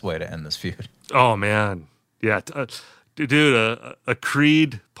best way to end this feud. Oh, man. Yeah. Dude, a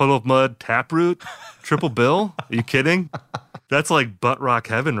Creed, Puddle of Mudd, Taproot, triple bill? Are you kidding? That's like butt rock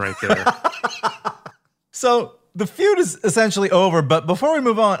heaven right there. So the feud is essentially over, but before we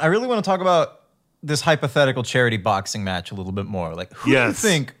move on, I really want to talk about this hypothetical charity boxing match a little bit more. Like, who do you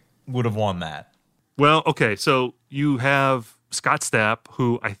think would have won that? Well, okay, so you have Scott Stapp,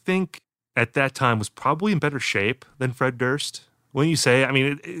 who I think at that time was probably in better shape than Fred Durst. Wouldn't you say? I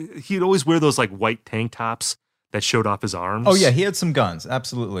mean, he'd always wear those like white tank tops that showed off his arms. Oh yeah, he had some guns.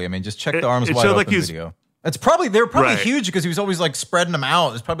 Absolutely. I mean, just check the arms wide open video. They were probably huge because he was always like spreading them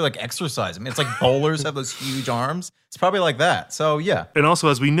out. It's probably like exercise. I mean, it's like bowlers have those huge arms. It's probably like that. So yeah. And also,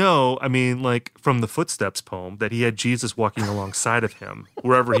 as we know, I mean, like from the Footsteps poem, that he had Jesus walking alongside of him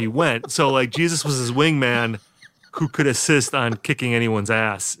wherever he went. So like Jesus was his wingman who could assist on kicking anyone's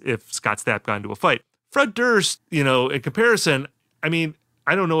ass if Scott Stapp got into a fight. Fred Durst, you know, in comparison, I mean,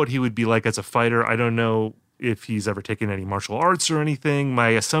 I don't know what he would be like as a fighter. I don't know if he's ever taken any martial arts or anything. My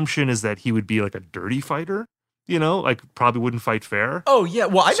assumption is that he would be like a dirty fighter, you know, like probably wouldn't fight fair. Oh, yeah.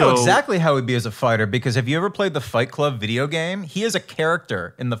 Well, I know exactly how he'd be as a fighter because have you ever played the Fight Club video game? He is a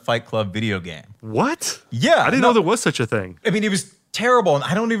character in the Fight Club video game. What? Yeah. I didn't know there was such a thing. I mean, he was terrible. And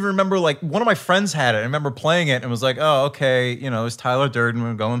I don't even remember, like, one of my friends had it. I remember playing it and was like, oh, okay, you know, it's Tyler Durden.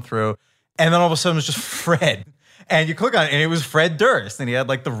 We're going through. And then all of a sudden it was just Fred. And you click on it and it was Fred Durst. And he had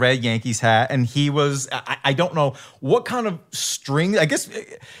like the red Yankees hat. And he was, I don't know what kind of string. I guess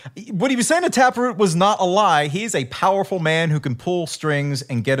what he was saying to Taproot was not a lie. He's a powerful man who can pull strings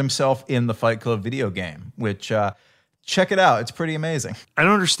and get himself in the Fight Club video game, which check it out. It's pretty amazing. I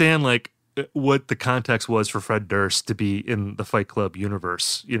don't understand like what the context was for Fred Durst to be in the Fight Club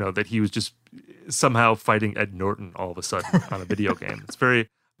universe, you know, that he was just somehow fighting Ed Norton all of a sudden on a video game. It's very,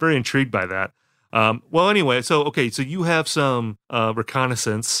 very intrigued by that. Well, anyway, so you have some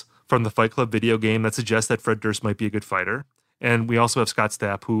reconnaissance from the Fight Club video game that suggests that Fred Durst might be a good fighter. And we also have Scott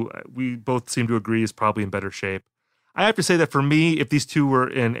Stapp, who we both seem to agree is probably in better shape. I have to say that for me, if these two were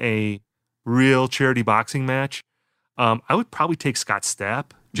in a real charity boxing match, I would probably take Scott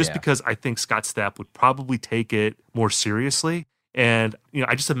Stapp just because I think Scott Stapp would probably take it more seriously. And,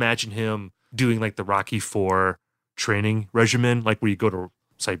 I just imagine him doing like the Rocky IV training regimen, like where you go to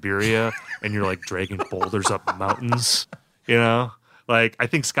Siberia and you're like dragging boulders up mountains, Like, I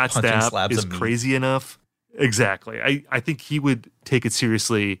think Scott Stapp is crazy enough. Exactly. I think he would take it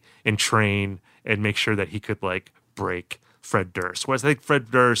seriously and train and make sure that he could like break Fred Durst. Whereas I think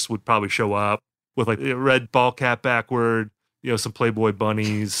Fred Durst would probably show up with like a red ball cap backward, some Playboy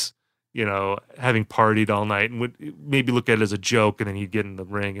bunnies, having partied all night, and would maybe look at it as a joke, and then he'd get in the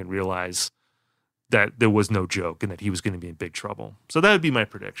ring and realize that there was no joke and that he was going to be in big trouble. So that would be my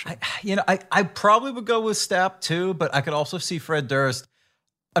prediction. I probably would go with Stapp too, but I could also see Fred Durst.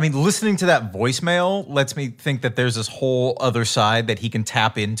 I mean, listening to that voicemail lets me think that there's this whole other side that he can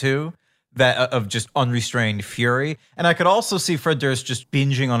tap into, that of just unrestrained fury. And I could also see Fred Durst just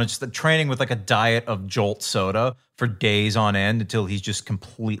binging on it, just training with like a diet of Jolt soda for days on end until he's just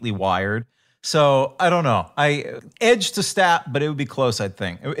completely wired. So I don't know. I edge to Stapp, but it would be close, I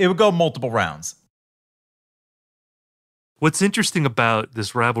think. It would go multiple rounds. What's interesting about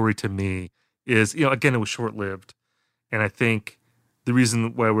this rivalry to me is, again, it was short-lived. And I think the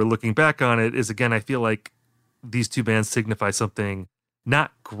reason why we're looking back on it is, again, I feel like these two bands signify something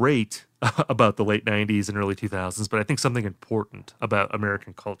not great about the late 90s and early 2000s, but I think something important about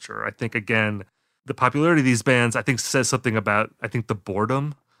American culture. I think, again, the popularity of these bands, I think, says something about, the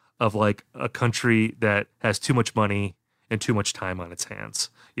boredom of like a country that has too much money and too much time on its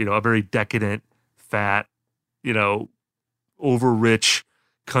hands. A very decadent, fat, over-rich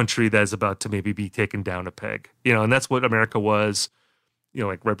country that is about to maybe be taken down a peg. And that's what America was,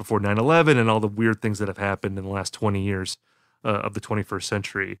 like right before 9/11 and all the weird things that have happened in the last 20 years of the 21st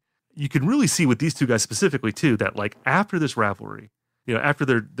century. You can really see with these two guys specifically too, that like after this rivalry, after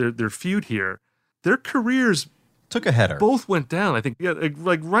their feud here, their careers took a header. Both went down. I think,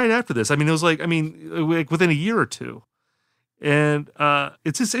 like right after this. I mean, it was like within a year or two. And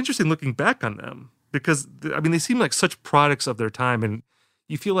it's just interesting looking back on them because, they seem like such products of their time. And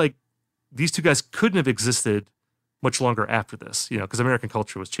you feel like these two guys couldn't have existed much longer after this, because American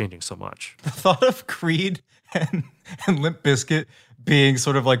culture was changing so much. The thought of Creed and Limp Bizkit being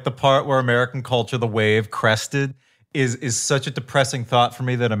sort of like the part where American culture, the wave crested, is such a depressing thought for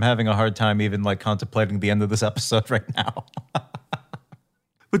me that I'm having a hard time even like contemplating the end of this episode right now.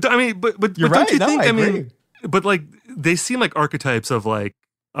 But don't you think? But like they seem like archetypes of like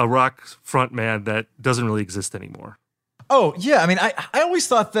a rock front man that doesn't really exist anymore. Oh, yeah. I always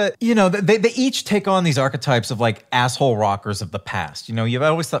thought that, they each take on these archetypes of like asshole rockers of the past. You've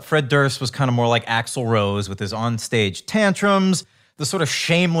always thought Fred Durst was kind of more like Axl Rose with his onstage tantrums, the sort of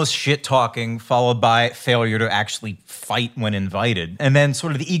shameless shit talking followed by failure to actually fight when invited. And then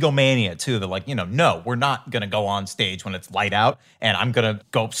sort of the egomania too. They're like, no, we're not going to go on stage when it's light out and I'm going to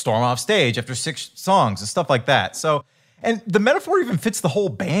go storm off stage after 6 songs and stuff like that. So, and the metaphor even fits the whole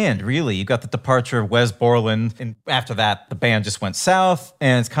band, really. You got the departure of Wes Borland, and after that, the band just went south,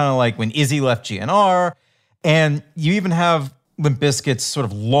 and it's kind of like when Izzy left GNR, and you even have Limp Bizkit's sort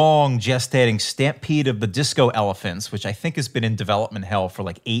of long gestating Stampede of the Disco Elephants, which I think has been in development hell for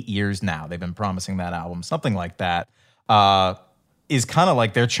like 8 years now. They've been promising that album, something like that, is kind of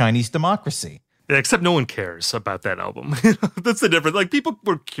like their Chinese Democracy. Yeah, except no one cares about that album. That's the difference. Like, people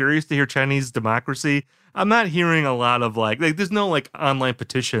were curious to hear Chinese Democracy. I'm not hearing a lot of like there's no like online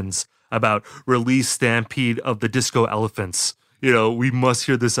petitions about release Stampede of the Disco Elephants. We must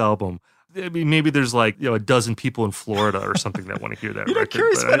hear this album. Maybe there's like a dozen people in Florida or something that want to hear that. You're not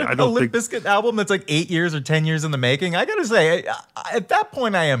curious about a Limp Bizkit album that's like 8 years or 10 years in the making? I gotta say, at that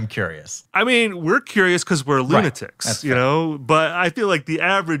point, I am curious. We're curious because we're lunatics, Right. But I feel like the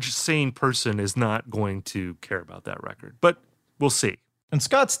average sane person is not going to care about that record. But we'll see. And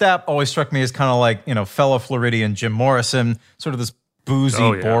Scott Stapp always struck me as kind of like, fellow Floridian Jim Morrison, sort of this boozy,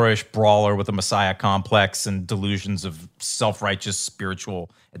 boorish brawler with a messiah complex and delusions of self-righteous spiritual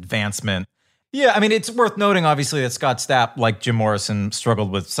advancement. Yeah, it's worth noting, obviously, that Scott Stapp, like Jim Morrison,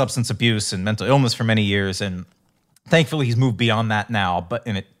 struggled with substance abuse and mental illness for many years, and thankfully he's moved beyond that now,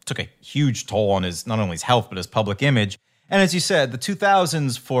 and it took a huge toll on not only his health, but his public image. And as you said, the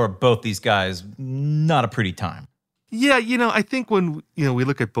 2000s for both these guys, not a pretty time. Yeah, I think when, we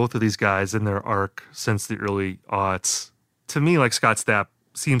look at both of these guys and their arc since the early aughts, to me, like Scott Stapp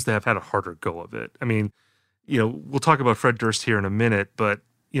seems to have had a harder go of it. We'll talk about Fred Durst here in a minute, but,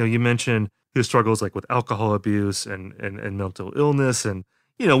 you mentioned his struggles like with alcohol abuse and mental illness. And,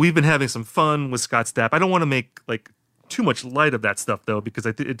 we've been having some fun with Scott Stapp. I don't want to make like too much light of that stuff though, because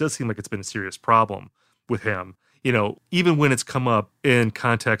it does seem like it's been a serious problem with him. Even when it's come up in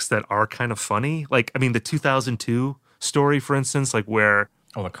contexts that are kind of funny, like, the 2002 story, for instance, like where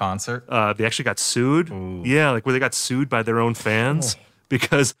the concert they actually got sued. Ooh. Yeah, like where they got sued by their own fans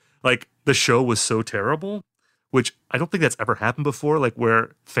because like the show was so terrible, which I don't think that's ever happened before. Like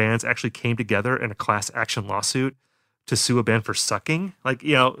where fans actually came together in a class action lawsuit to sue a band for sucking. Like,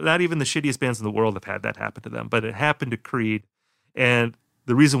 you know, not even the shittiest bands in the world have had that happen to them, but it happened to Creed. And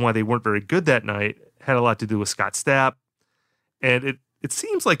the reason why they weren't very good that night had a lot to do with Scott Stapp. And it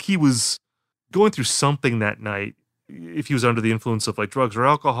seems like he was going through something that night, if he was under the influence of like drugs or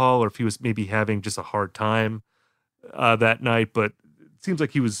alcohol, or if he was maybe having just a hard time that night. But it seems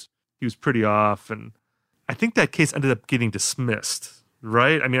like he was pretty off. And I think that case ended up getting dismissed,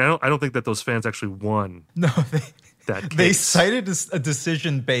 right? I mean, I don't think that those fans actually won. No, that case. They cited a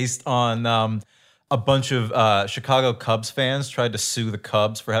decision based on a bunch of Chicago Cubs fans tried to sue the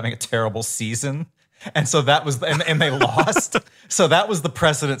Cubs for having a terrible season. And so that was, and they lost. So that was the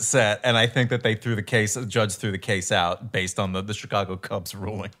precedent set. And I think that the judge threw the case out based on the Chicago Cubs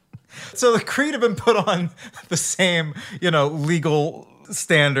ruling. So the Creed have been put on the same, legal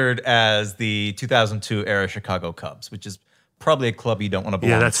standard as the 2002 era Chicago Cubs, which is probably a club you don't want to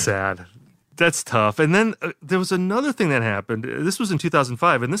belong to. Yeah, that's sad. That's tough. And then there was another thing that happened. This was in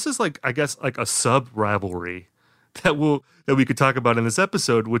 2005, and this is like, I guess, like a sub rivalry that we could talk about in this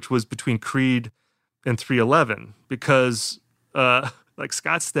episode, which was between Creed and 311, because like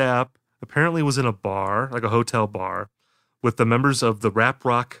Scott Stapp apparently was in a bar, like a hotel bar, with the members of the rap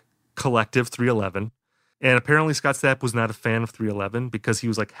rock collective 311, and apparently Scott Stapp was not a fan of 311 because he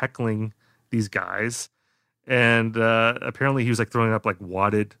was like heckling these guys, and apparently he was like throwing up like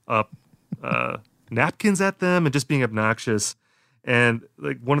wadded up napkins at them and just being obnoxious. And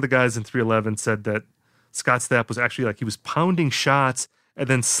like one of the guys in 311 said that Scott Stapp was actually like he was pounding shots and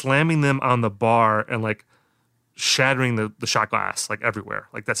then slamming them on the bar and like shattering the shot glass like everywhere.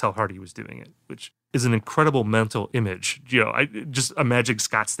 Like that's how hard he was doing it, which is an incredible mental image. I just imagine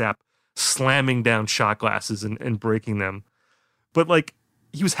Scott Stapp slamming down shot glasses and breaking them. But like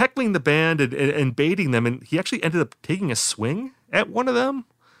he was heckling the band and baiting them, and he actually ended up taking a swing at one of them.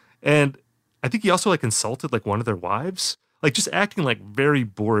 And I think he also like insulted like one of their wives, like just acting like very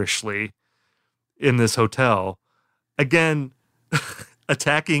boorishly in this hotel. Again,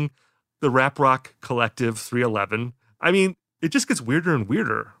 attacking the rap rock collective 311. I mean, it just gets weirder and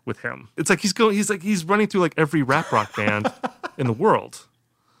weirder with him. It's like he's running through like every rap rock band in the world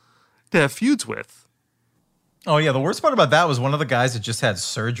to have feuds with. Oh yeah, the worst part about that was one of the guys that just had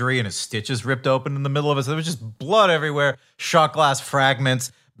surgery and his stitches ripped open in the middle of it. So there was just blood everywhere, shot glass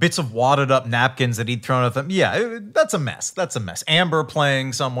fragments, bits of wadded up napkins that he'd thrown at them. Yeah, that's a mess. That's a mess. Amber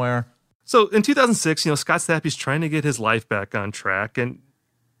playing somewhere. So in 2006, Scott Stapp is trying to get his life back on track, and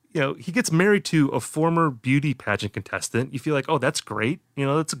he gets married to a former beauty pageant contestant. You feel like, oh, that's great.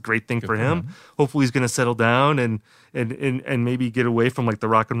 That's a great thing for him. Hopefully he's going to settle down and maybe get away from like the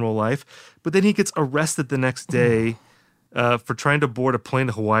rock and roll life. But then he gets arrested the next day for trying to board a plane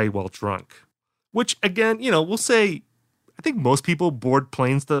to Hawaii while drunk, which again, we'll say, I think most people board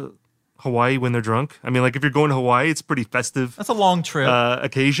planes to Hawaii when they're drunk. I mean, like if you're going to Hawaii, it's a pretty festive. That's a long trip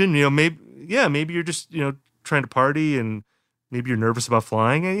occasion. Maybe you're just trying to party and maybe you're nervous about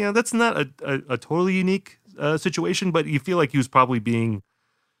flying. And that's not a totally unique situation, but you feel like he was probably being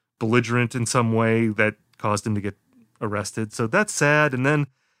belligerent in some way that caused him to get arrested. So that's sad. And then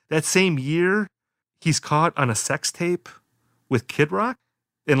that same year, he's caught on a sex tape with Kid Rock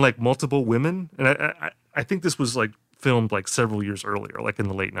and like multiple women. And I think this was like filmed like several years earlier, like in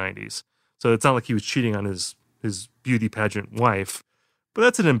the late 90s. So it's not like he was cheating on his beauty pageant wife, but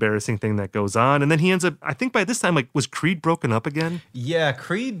that's an embarrassing thing that goes on. And then he ends up, I think by this time, like, was Creed broken up again? Yeah,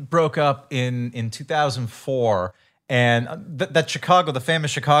 Creed broke up in 2004. And the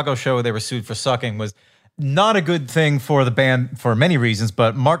famous Chicago show where they were sued for sucking was not a good thing for the band for many reasons,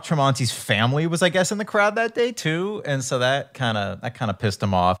 but Mark Tremonti's family was, I guess, in the crowd that day too. And so that kind of pissed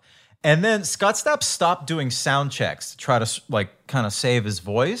him off. And then Scott Stapp stopped doing sound checks to try to like kind of save his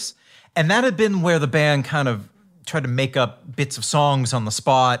voice. And that had been where the band kind of tried to make up bits of songs on the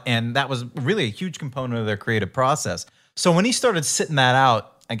spot. And that was really a huge component of their creative process. So when he started sitting that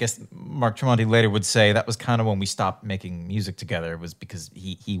out, I guess Mark Tremonti later would say that was kind of when we stopped making music together. It was because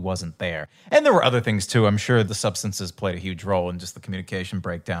he wasn't there. And there were other things too. I'm sure the substances played a huge role in just the communication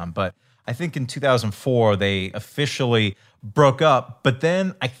breakdown. But I think in 2004, they officially broke up. But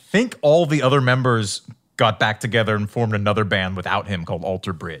then I think all the other members got back together and formed another band without him called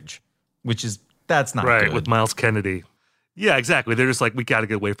Alter Bridge, that's not right, good. With Miles Kennedy. Yeah, exactly. They're just like, we got to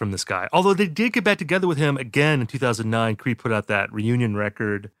get away from this guy. Although they did get back together with him again in 2009. Creed put out that reunion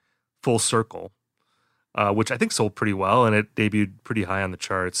record, Full Circle, which I think sold pretty well, and it debuted pretty high on the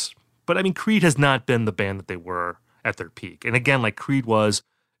charts. But I mean, Creed has not been the band that they were at their peak. And again, like Creed was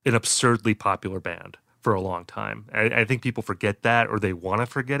an absurdly popular band for a long time. I think people forget that, or they want to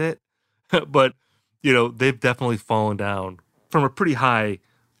forget it. But, they've definitely fallen down from a pretty high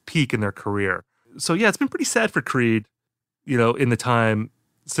peak in their career. So yeah, it's been pretty sad for Creed, in the time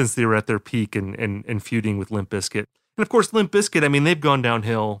since they were at their peak and feuding with Limp Bizkit. And of course, Limp Bizkit, I mean, they've gone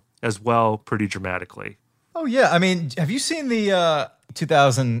downhill as well pretty dramatically. Oh, yeah. I mean, have you seen the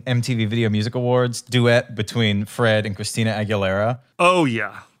 2000 MTV Video Music Awards duet between Fred and Christina Aguilera? Oh,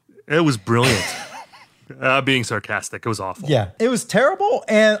 yeah. It was brilliant. Being sarcastic, it was awful. Yeah, it was terrible.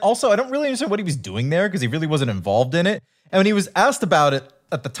 And also, I don't really understand what he was doing there because he really wasn't involved in it. And when he was asked about it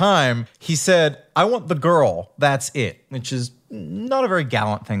at the time, he said, "I want the girl, that's it," which is not a very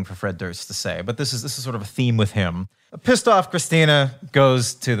gallant thing for Fred Durst to say. But this is sort of a theme with him. A pissed off Christina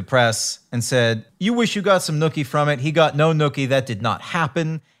goes to the press and said, "You wish you got some nookie from it. He got no nookie. That did not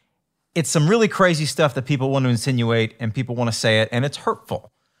happen. It's some really crazy stuff that people want to insinuate and people want to say it, and it's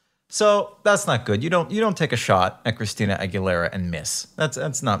hurtful." So that's not good. You don't take a shot at Christina Aguilera and miss.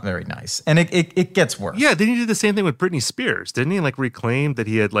 That's not very nice. And it gets worse. Yeah, didn't he do the same thing with Britney Spears? Didn't he reclaim that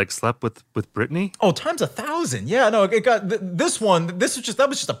he had slept with Britney? Oh, times 1,000. Yeah, no, it got this one. That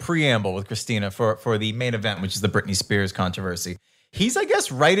was just a preamble with Christina for the main event, which is the Britney Spears controversy. He's, I guess,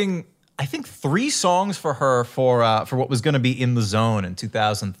 writing, I think, 3 songs for her for what was going to be In the Zone in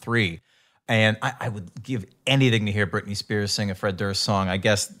 2003. And I would give anything to hear Britney Spears sing a Fred Durst song. I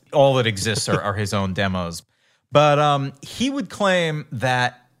guess all that exists are his own demos. But he would claim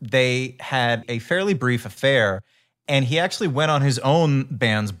that they had a fairly brief affair, and he actually went on his own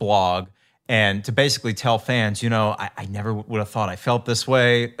band's blog and to basically tell fans, I never would have thought I felt this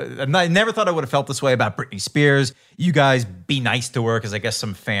way. I never thought I would have felt this way about Britney Spears. You guys be nice to her, because I guess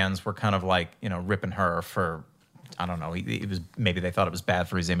some fans were kind of ripping her for, I don't know. Maybe they thought it was bad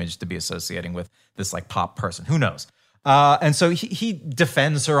for his image to be associating with this pop person. Who knows? And so he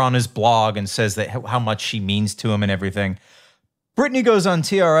defends her on his blog and says that how much she means to him and everything. Britney goes on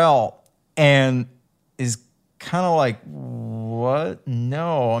TRL and is kind of like, what?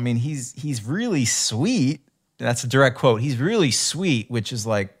 No, I mean, he's really sweet. That's a direct quote. He's really sweet, which is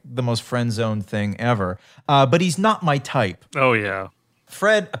the most friend zone thing ever. But he's not my type. Oh, yeah.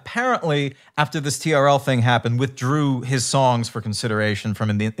 Fred, apparently, after this TRL thing happened, withdrew his songs for consideration from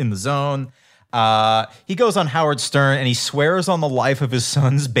In the Zone. He goes on Howard Stern and he swears on the life of his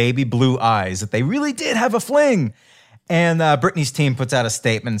son's baby blue eyes that they really did have a fling. And Britney's team puts out a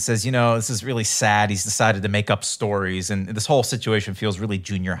statement and says, this is really sad. He's decided to make up stories, and this whole situation feels really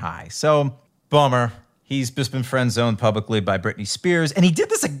junior high. So, bummer. He's just been friend-zoned publicly by Britney Spears. And he did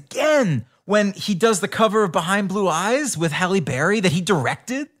this again when he does the cover of Behind Blue Eyes with Halle Berry that he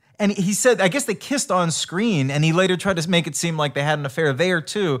directed. And he said, I guess they kissed on screen, and he later tried to make it seem like they had an affair there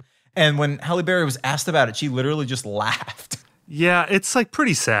too. And when Halle Berry was asked about it, she literally just laughed. Yeah, it's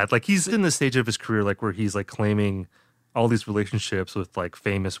pretty sad. He's in the stage of his career where he's claiming all these relationships with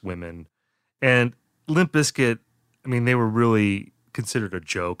famous women. And Limp Bizkit, I mean, they were really considered a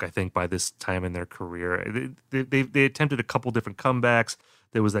joke, I think, by this time in their career. They attempted a couple different comebacks.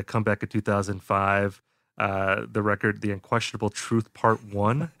 There was that comeback in 2005, the record, The Unquestionable Truth Part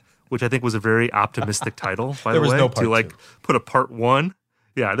 1, which I think was a very optimistic title, by the way. There was no part 2. Put a Part 1.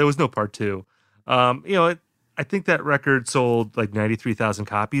 Yeah, there was no Part 2. I think that record sold 93,000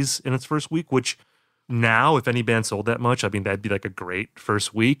 copies in its first week, which now, if any band sold that much, I mean, that'd be a great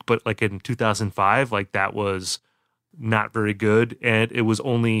first week. But in 2005, that was not very good. And it was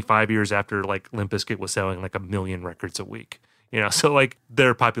only 5 years after Limp Bizkit was selling 1 million records a week. So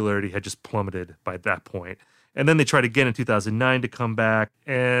their popularity had just plummeted by that point. And then they tried again in 2009 to come back.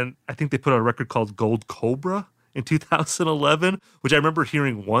 And I think they put out a record called Gold Cobra in 2011, which I remember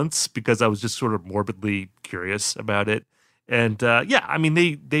hearing once because I was just sort of morbidly curious about it. And I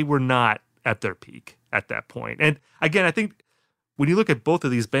mean, they were not at their peak at that point. And again, I think when you look at both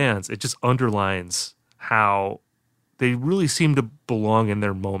of these bands, it just underlines how they really seem to belong in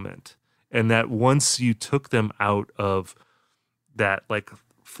their moment. And that once you took them out of that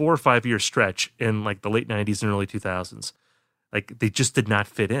 4 or 5 year stretch in the late 90s and early 2000s, they just did not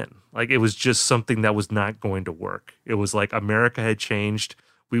fit in. It was just something that was not going to work. It was America had changed.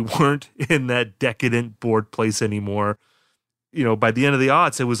 We weren't in that decadent, bored place anymore. By the end of the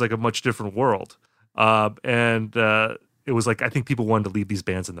aughts, it was a much different world. And it was I think people wanted to leave these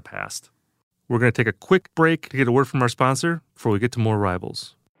bands in the past. We're going to take a quick break to get a word from our sponsor before we get to more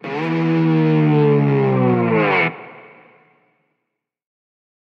Rivals.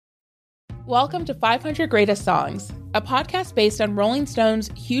 Welcome to 500 Greatest Songs, a podcast based on Rolling Stone's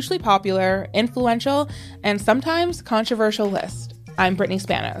hugely popular, influential, and sometimes controversial list. I'm Brittany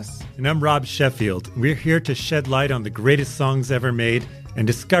Spanos. And I'm Rob Sheffield. We're here to shed light on the greatest songs ever made and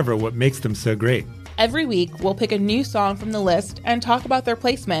discover what makes them so great. Every week, we'll pick a new song from the list and talk about their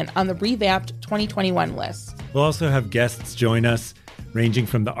placement on the revamped 2021 list. We'll also have guests join us, ranging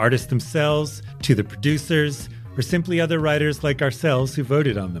from the artists themselves to the producers, or simply other writers like ourselves who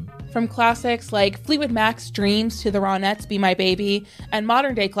voted on them. From classics like Fleetwood Mac's Dreams to the Ronettes' Be My Baby, and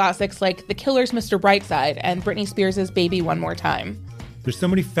modern-day classics like The Killers' Mr. Brightside and Britney Spears' Baby One More Time. There's so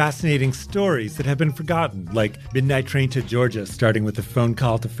many fascinating stories that have been forgotten, like Midnight Train to Georgia starting with a phone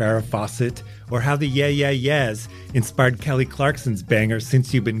call to Farrah Fawcett, or how the Yeah Yeah Yeahs inspired Kelly Clarkson's banger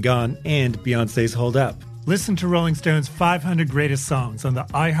Since You've Been Gone and Beyoncé's Hold Up. Listen to Rolling Stone's 500 Greatest Songs on the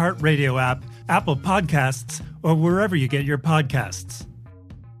iHeartRadio app, Apple Podcasts, or wherever you get your podcasts.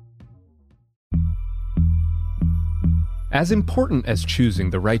 As important as choosing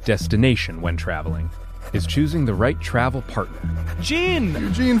the right destination when traveling is choosing the right travel partner.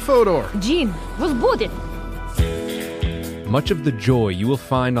 Eugene Fodor. Gene, возбудит. Much of the joy you will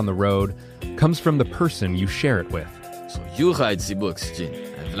find on the road comes from the person you share it with. So you write the books, Gene,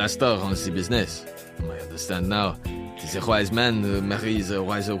 and Vlasta runs the business. I understand now. It is a wise man marries a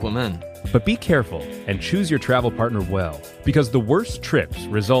wiser woman. But be careful and choose your travel partner well, because the worst trips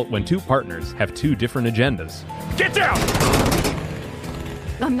result when two partners have two different agendas. Get down!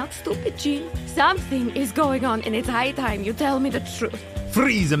 I'm not stupid, Gene. Something is going on, and it's high time you tell me the truth.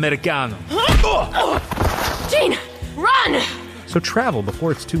 Freeze, Americano! Gene, run! So travel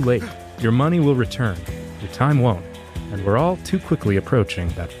before it's too late. Your money will return, your time won't, and we're all too quickly approaching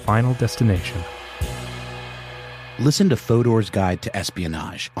that final destination. Listen to Fodor's Guide to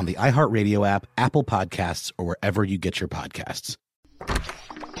Espionage on the iHeartRadio app, Apple Podcasts, or wherever you get your podcasts.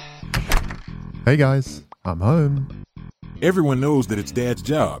 Hey guys, I'm home. Everyone knows that it's Dad's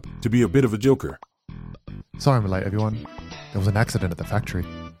job to be a bit of a joker. Sorry I'm late, everyone. There was an accident at the factory.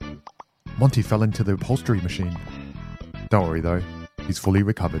 Monty fell into the upholstery machine. Don't worry though, he's fully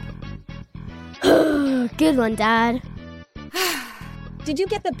recovered. Good one, Dad. Did you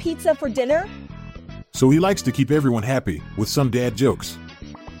get the pizza for dinner? So he likes to keep everyone happy with some dad jokes.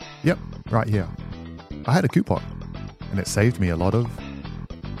 Yep, right here. I had a coupon, and it saved me a lot of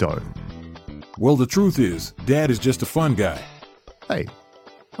dough. Well, the truth is, Dad is just a fun guy. Hey,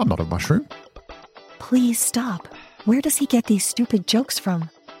 I'm not a mushroom. Please stop. Where does he get these stupid jokes from?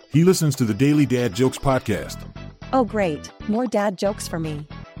 He listens to the Daily Dad Jokes podcast. Oh, great. More dad jokes for me.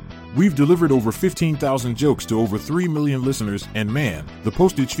 We've delivered over 15,000 jokes to over 3 million listeners, and man, the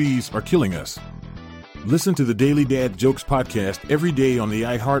postage fees are killing us. Listen to the Daily Dad Jokes podcast every day on the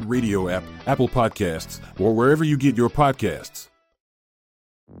iHeartRadio app, Apple Podcasts, or wherever you get your podcasts.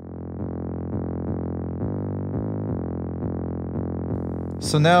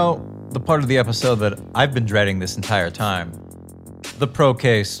 So now, the part of the episode that I've been dreading this entire time, the pro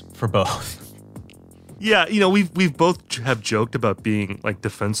case for both. Yeah, we've both have joked about being like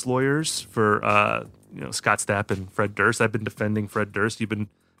defense lawyers for Scott Stapp and Fred Durst. I've been defending Fred Durst. You've been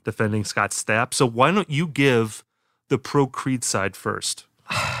defending Scott Stapp. So why don't you give the pro Creed side first?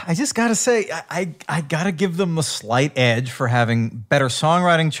 I just gotta say, I gotta give them the slight edge for having better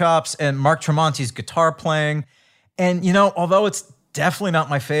songwriting chops and Mark Tremonti's guitar playing. And, although it's definitely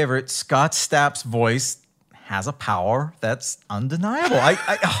not my favorite, Scott Stapp's voice has a power that's undeniable.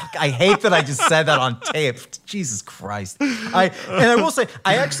 I hate that I just said that on tape. Jesus Christ. And I will say,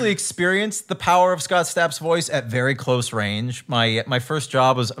 I actually experienced the power of Scott Stapp's voice at very close range. My first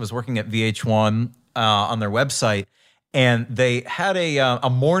job I was working at VH1 on their website, and they had a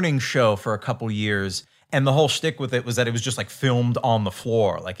morning show for a couple years. And the whole shtick with it was that it was just like filmed on the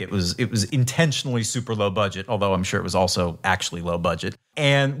floor. Like it was intentionally super low budget, although I'm sure it was also actually low budget.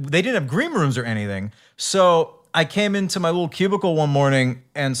 And they didn't have green rooms or anything. So I came into my little cubicle one morning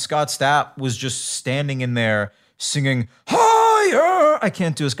and Scott Stapp was just standing in there singing higher. I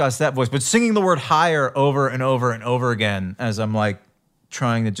can't do a Scott Stapp voice, but singing the word higher over and over and over again as I'm like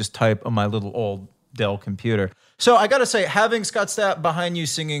trying to just type on my little old Dell computer. So I got to say, having Scott Stapp behind you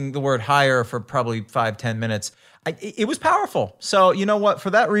singing the word higher for probably 5-10 minutes, it was powerful. So you know what? For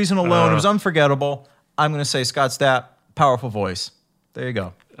that reason alone, it was unforgettable. I'm going to say Scott Stapp, powerful voice. There you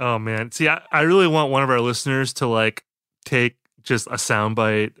go. Oh, man. See, I really want one of our listeners to take just a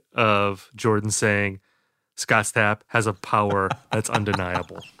soundbite of Jordan saying Scott Stapp has a power that's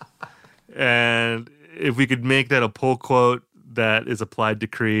undeniable. And if we could make that a pull quote that is applied to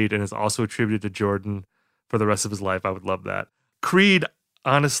Creed and is also attributed to Jordan for the rest of his life, I would love that. Creed,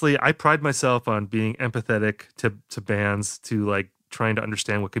 honestly, I pride myself on being empathetic to bands, to trying to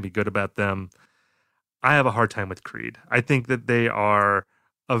understand what can be good about them. I have a hard time with Creed. I think that they are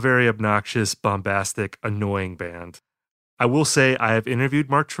a very obnoxious, bombastic, annoying band. I will say I have interviewed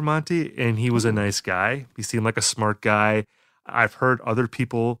Mark Tremonti, and he was a nice guy. He seemed like a smart guy. I've heard other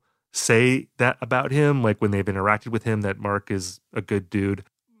people say that about him, like when they've interacted with him, that Mark is a good dude.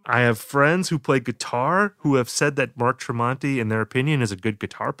 I have friends who play guitar who have said that Mark Tremonti, in their opinion, is a good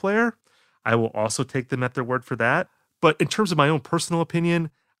guitar player. I will also take them at their word for that. But in terms of my own personal opinion,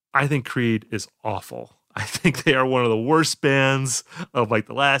 I think Creed is awful. I think they are one of the worst bands of like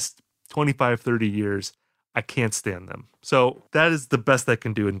the last 25, 30 years. I can't stand them. So that is the best I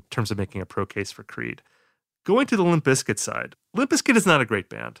can do in terms of making a pro case for Creed. Going to the Limp Bizkit side, Limp Bizkit is not a great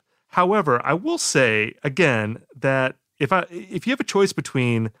band. However, I will say again that if you have a choice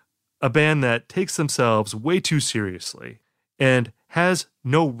between a band that takes themselves way too seriously and has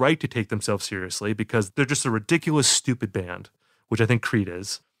no right to take themselves seriously because they're just a ridiculous, stupid band, which I think Creed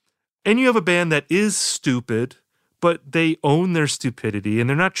is, and you have a band that is stupid, but they own their stupidity and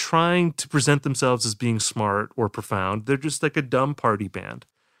they're not trying to present themselves as being smart or profound. They're just like a dumb party band.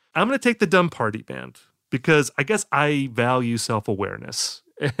 I'm going to take the dumb party band because I guess I value self-awareness.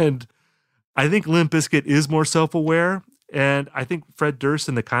 And I think Limp Bizkit is more self-aware. And I think Fred Durst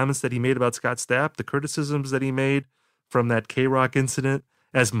and the comments that he made about Scott Stapp, the criticisms that he made from that K-Rock incident,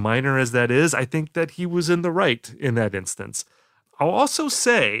 as minor as that is, I think that he was in the right in that instance. I'll also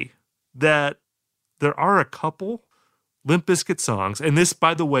say that there are a couple Limp Bizkit songs, and this,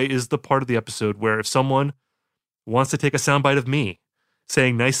 by the way, is the part of the episode where if someone wants to take a soundbite of me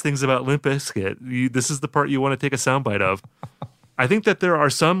saying nice things about Limp Bizkit, this is the part you want to take a soundbite of. I think that there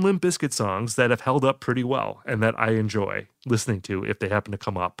are some Limp Bizkit songs that have held up pretty well and that I enjoy listening to if they happen to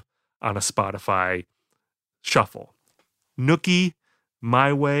come up on a Spotify shuffle. Nookie,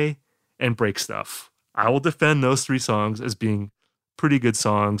 My Way, and Break Stuff. I will defend those three songs as being pretty good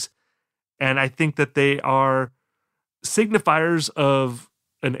songs. And I think that they are signifiers of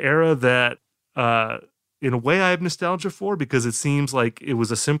an era that, in a way, I have nostalgia for because it seems like it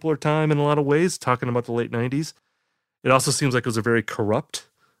was a simpler time in a lot of ways, talking about the late 90s. It also seems like it was a very corrupt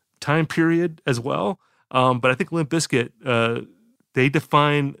time period as well. But I think Limp Bizkit, they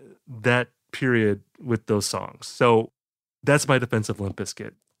define that period with those songs. So that's my defense of Limp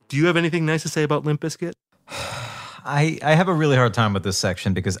Bizkit. Do you have anything nice to say about Limp Bizkit? I have a really hard time with this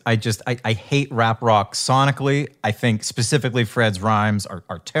section because I hate rap rock sonically. I think specifically Fred's rhymes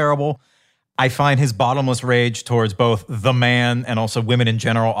are terrible. I find his bottomless rage towards both the man and also women in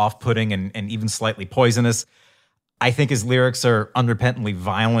general off-putting and even slightly poisonous. I think his lyrics are unrepentantly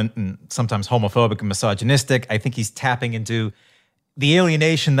violent and sometimes homophobic and misogynistic. I think he's tapping into the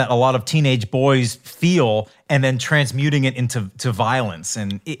alienation that a lot of teenage boys feel and then transmuting it into violence.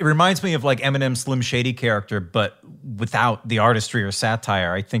 And it reminds me of like Eminem's Slim Shady character, but without the artistry or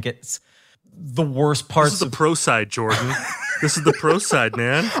satire. I think it's the worst parts. This is the pro side, Jordan. This is the pro side,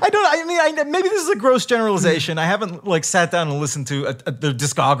 man. Maybe this is a gross generalization. I haven't like sat down and listened to the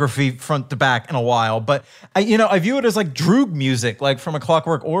discography front to back in a while, but I view it as like Droog music, like from A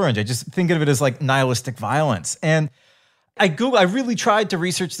Clockwork Orange. I just think of it as like nihilistic violence. And I really tried to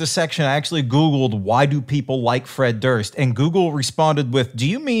research this section. I actually Googled, why do people like Fred Durst? And Google responded with, do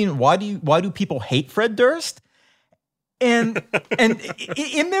you mean why do people hate Fred Durst? And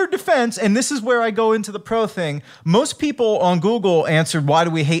in their defense, and this is where I go into the pro thing, most people on Google answered, why do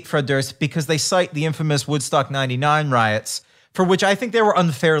we hate Fred Durst? Because they cite the infamous Woodstock 99 riots, for which I think they were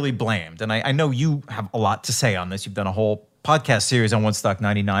unfairly blamed. And I know you have a lot to say on this. You've done a whole podcast series on Woodstock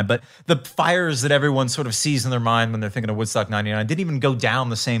 99, but the fires that everyone sort of sees in their mind when they're thinking of Woodstock 99 didn't even go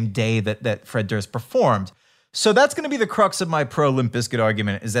down the same day that Fred Durst performed. So that's going to be the crux of my pro Limp Bizkit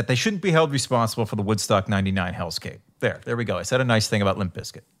argument, is that they shouldn't be held responsible for the Woodstock 99 hellscape. There we go. I said a nice thing about Limp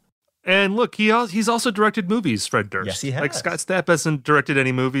Bizkit. And look, he's also directed movies, Fred Durst. Yes, he has. Like Scott Stapp hasn't directed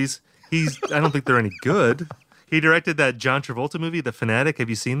any movies. I don't think they're any good. He directed that John Travolta movie, The Fanatic. Have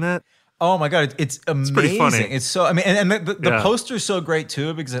you seen that? Oh my God, it's amazing. It's pretty funny. It's so, and the poster's so great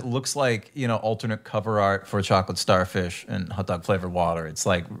too, because it looks like, alternate cover art for Chocolate Starfish and Hot Dog Flavored Water. It's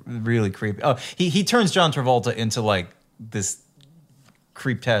like really creepy. Oh, he turns John Travolta into like this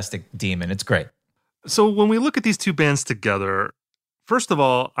creeptastic demon. It's great. So when we look at these two bands together, first of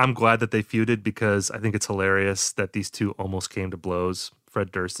all, I'm glad that they feuded because I think it's hilarious that these two almost came to blows,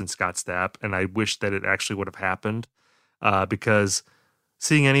 Fred Durst and Scott Stapp, and I wish that it actually would have happened because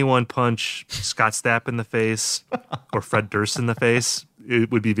seeing anyone punch Scott Stapp in the face or Fred Durst in the face, it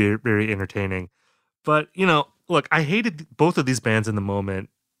would be very, very entertaining. But, look, I hated both of these bands in the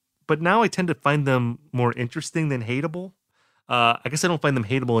moment, but now I tend to find them more interesting than hateable. I guess I don't find them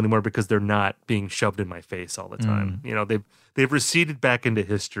hateable anymore because they're not being shoved in my face all the time. They've receded back into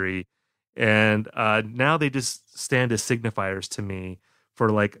history, and now they just stand as signifiers to me for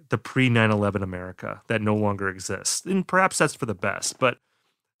like the pre-9/11 America that no longer exists. And perhaps that's for the best. But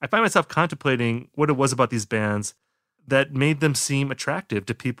I find myself contemplating what it was about these bands that made them seem attractive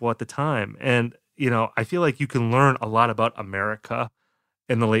to people at the time. And, I feel like you can learn a lot about America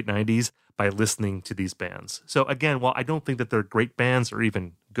in the late 90s by listening to these bands. So again, while I don't think that they're great bands or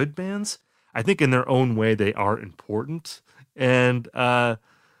even good bands, I think in their own way they are important. And,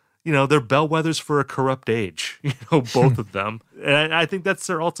 they're bellwethers for a corrupt age, both of them. And I think that's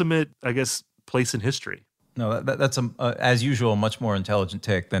their ultimate, I guess, place in history. No, that's, as usual, a much more intelligent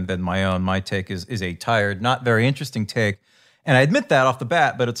take than my own. My take is a tired, not very interesting take. And I admit that off the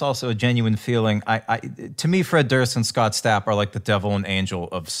bat, but it's also a genuine feeling. To me, Fred Durst and Scott Stapp are like the devil and angel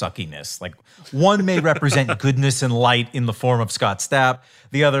of suckiness. Like, one may represent goodness and light in the form of Scott Stapp.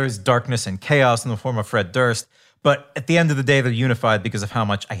 The other is darkness and chaos in the form of Fred Durst. But at the end of the day, they're unified because of how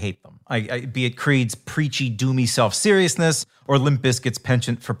much I hate them. Be it Creed's preachy, doomy self-seriousness or Limp Bizkit's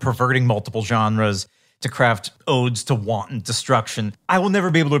penchant for perverting multiple genres to craft odes to wanton destruction. I will never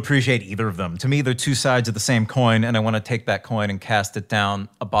be able to appreciate either of them. To me, they're two sides of the same coin, and I want to take that coin and cast it down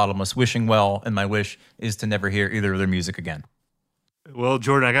a bottomless wishing well, and my wish is to never hear either of their music again. Well,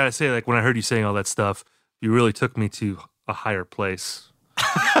 Jordan, I gotta say, like, when I heard you saying all that stuff, you really took me to a higher place.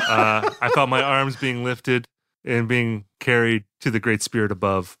 I felt my arms being lifted and being carried to the great spirit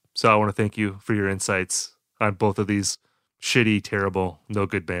above. So I want to thank you for your insights on both of these shitty, terrible, no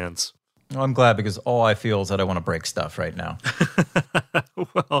good bands. Well, I'm glad, because all I feel is that I want to break stuff right now.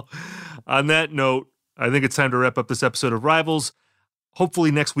 Well, on that note, I think it's time to wrap up this episode of Rivals. Hopefully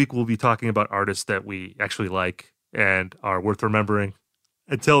next week we'll be talking about artists that we actually like and are worth remembering.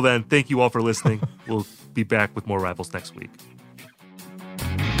 Until then, thank you all for listening. We'll be back with more Rivals next week.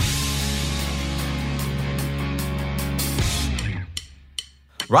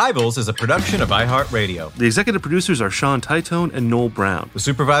 Rivals is a production of iHeartRadio. The executive producers are Sean Titone and Noel Brown. The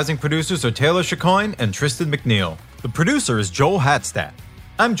supervising producers are Taylor Chacoin and Tristan McNeil. The producer is Joel Hatstadt.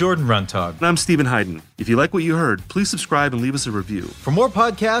 I'm Jordan Runtagh. And I'm Stephen Hayden. If you like what you heard, please subscribe and leave us a review. For more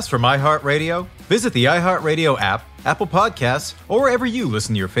podcasts from iHeartRadio, visit the iHeartRadio app, Apple Podcasts, or wherever you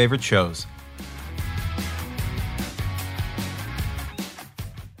listen to your favorite shows.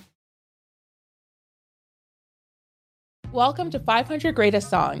 Welcome to 500 Greatest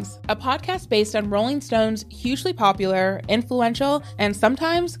Songs, a podcast based on Rolling Stone's hugely popular, influential, and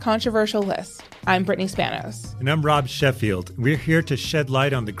sometimes controversial list. I'm Brittany Spanos. And I'm Rob Sheffield. We're here to shed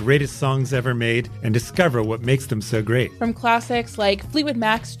light on the greatest songs ever made and discover what makes them so great. From classics like Fleetwood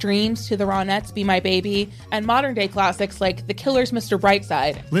Mac's Dreams to the Ronettes' Be My Baby, and modern-day classics like The Killer's Mr.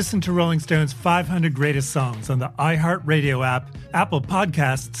 Brightside. Listen to Rolling Stone's 500 Greatest Songs on the iHeartRadio app, Apple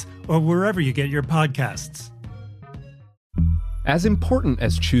Podcasts, or wherever you get your podcasts. As important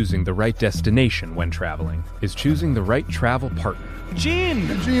as choosing the right destination when traveling is choosing the right travel partner.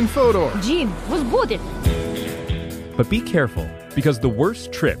 Eugene Fodor. Gene was good. But be careful, because the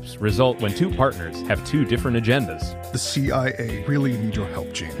worst trips result when two partners have two different agendas. The CIA really need your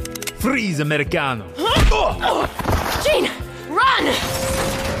help, Gene. Freeze, Americano. Gene, run!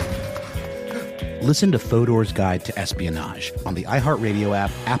 Listen to Fodor's Guide to Espionage on the iHeartRadio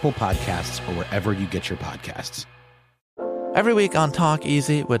app, Apple Podcasts, or wherever you get your podcasts. Every week on Talk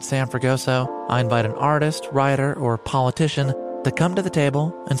Easy with Sam Fragoso, I invite an artist, writer, or politician to come to the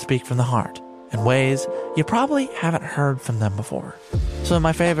table and speak from the heart in ways you probably haven't heard from them before. Some of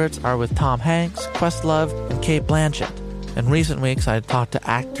my favorites are with Tom Hanks, Questlove, and Cate Blanchett. In recent weeks, I talked to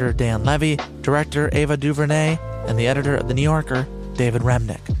actor Dan Levy, director Ava DuVernay, and the editor of The New Yorker, David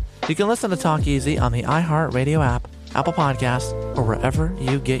Remnick. You can listen to Talk Easy on the iHeartRadio app, Apple Podcasts, or wherever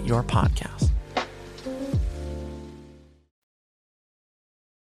you get your podcasts.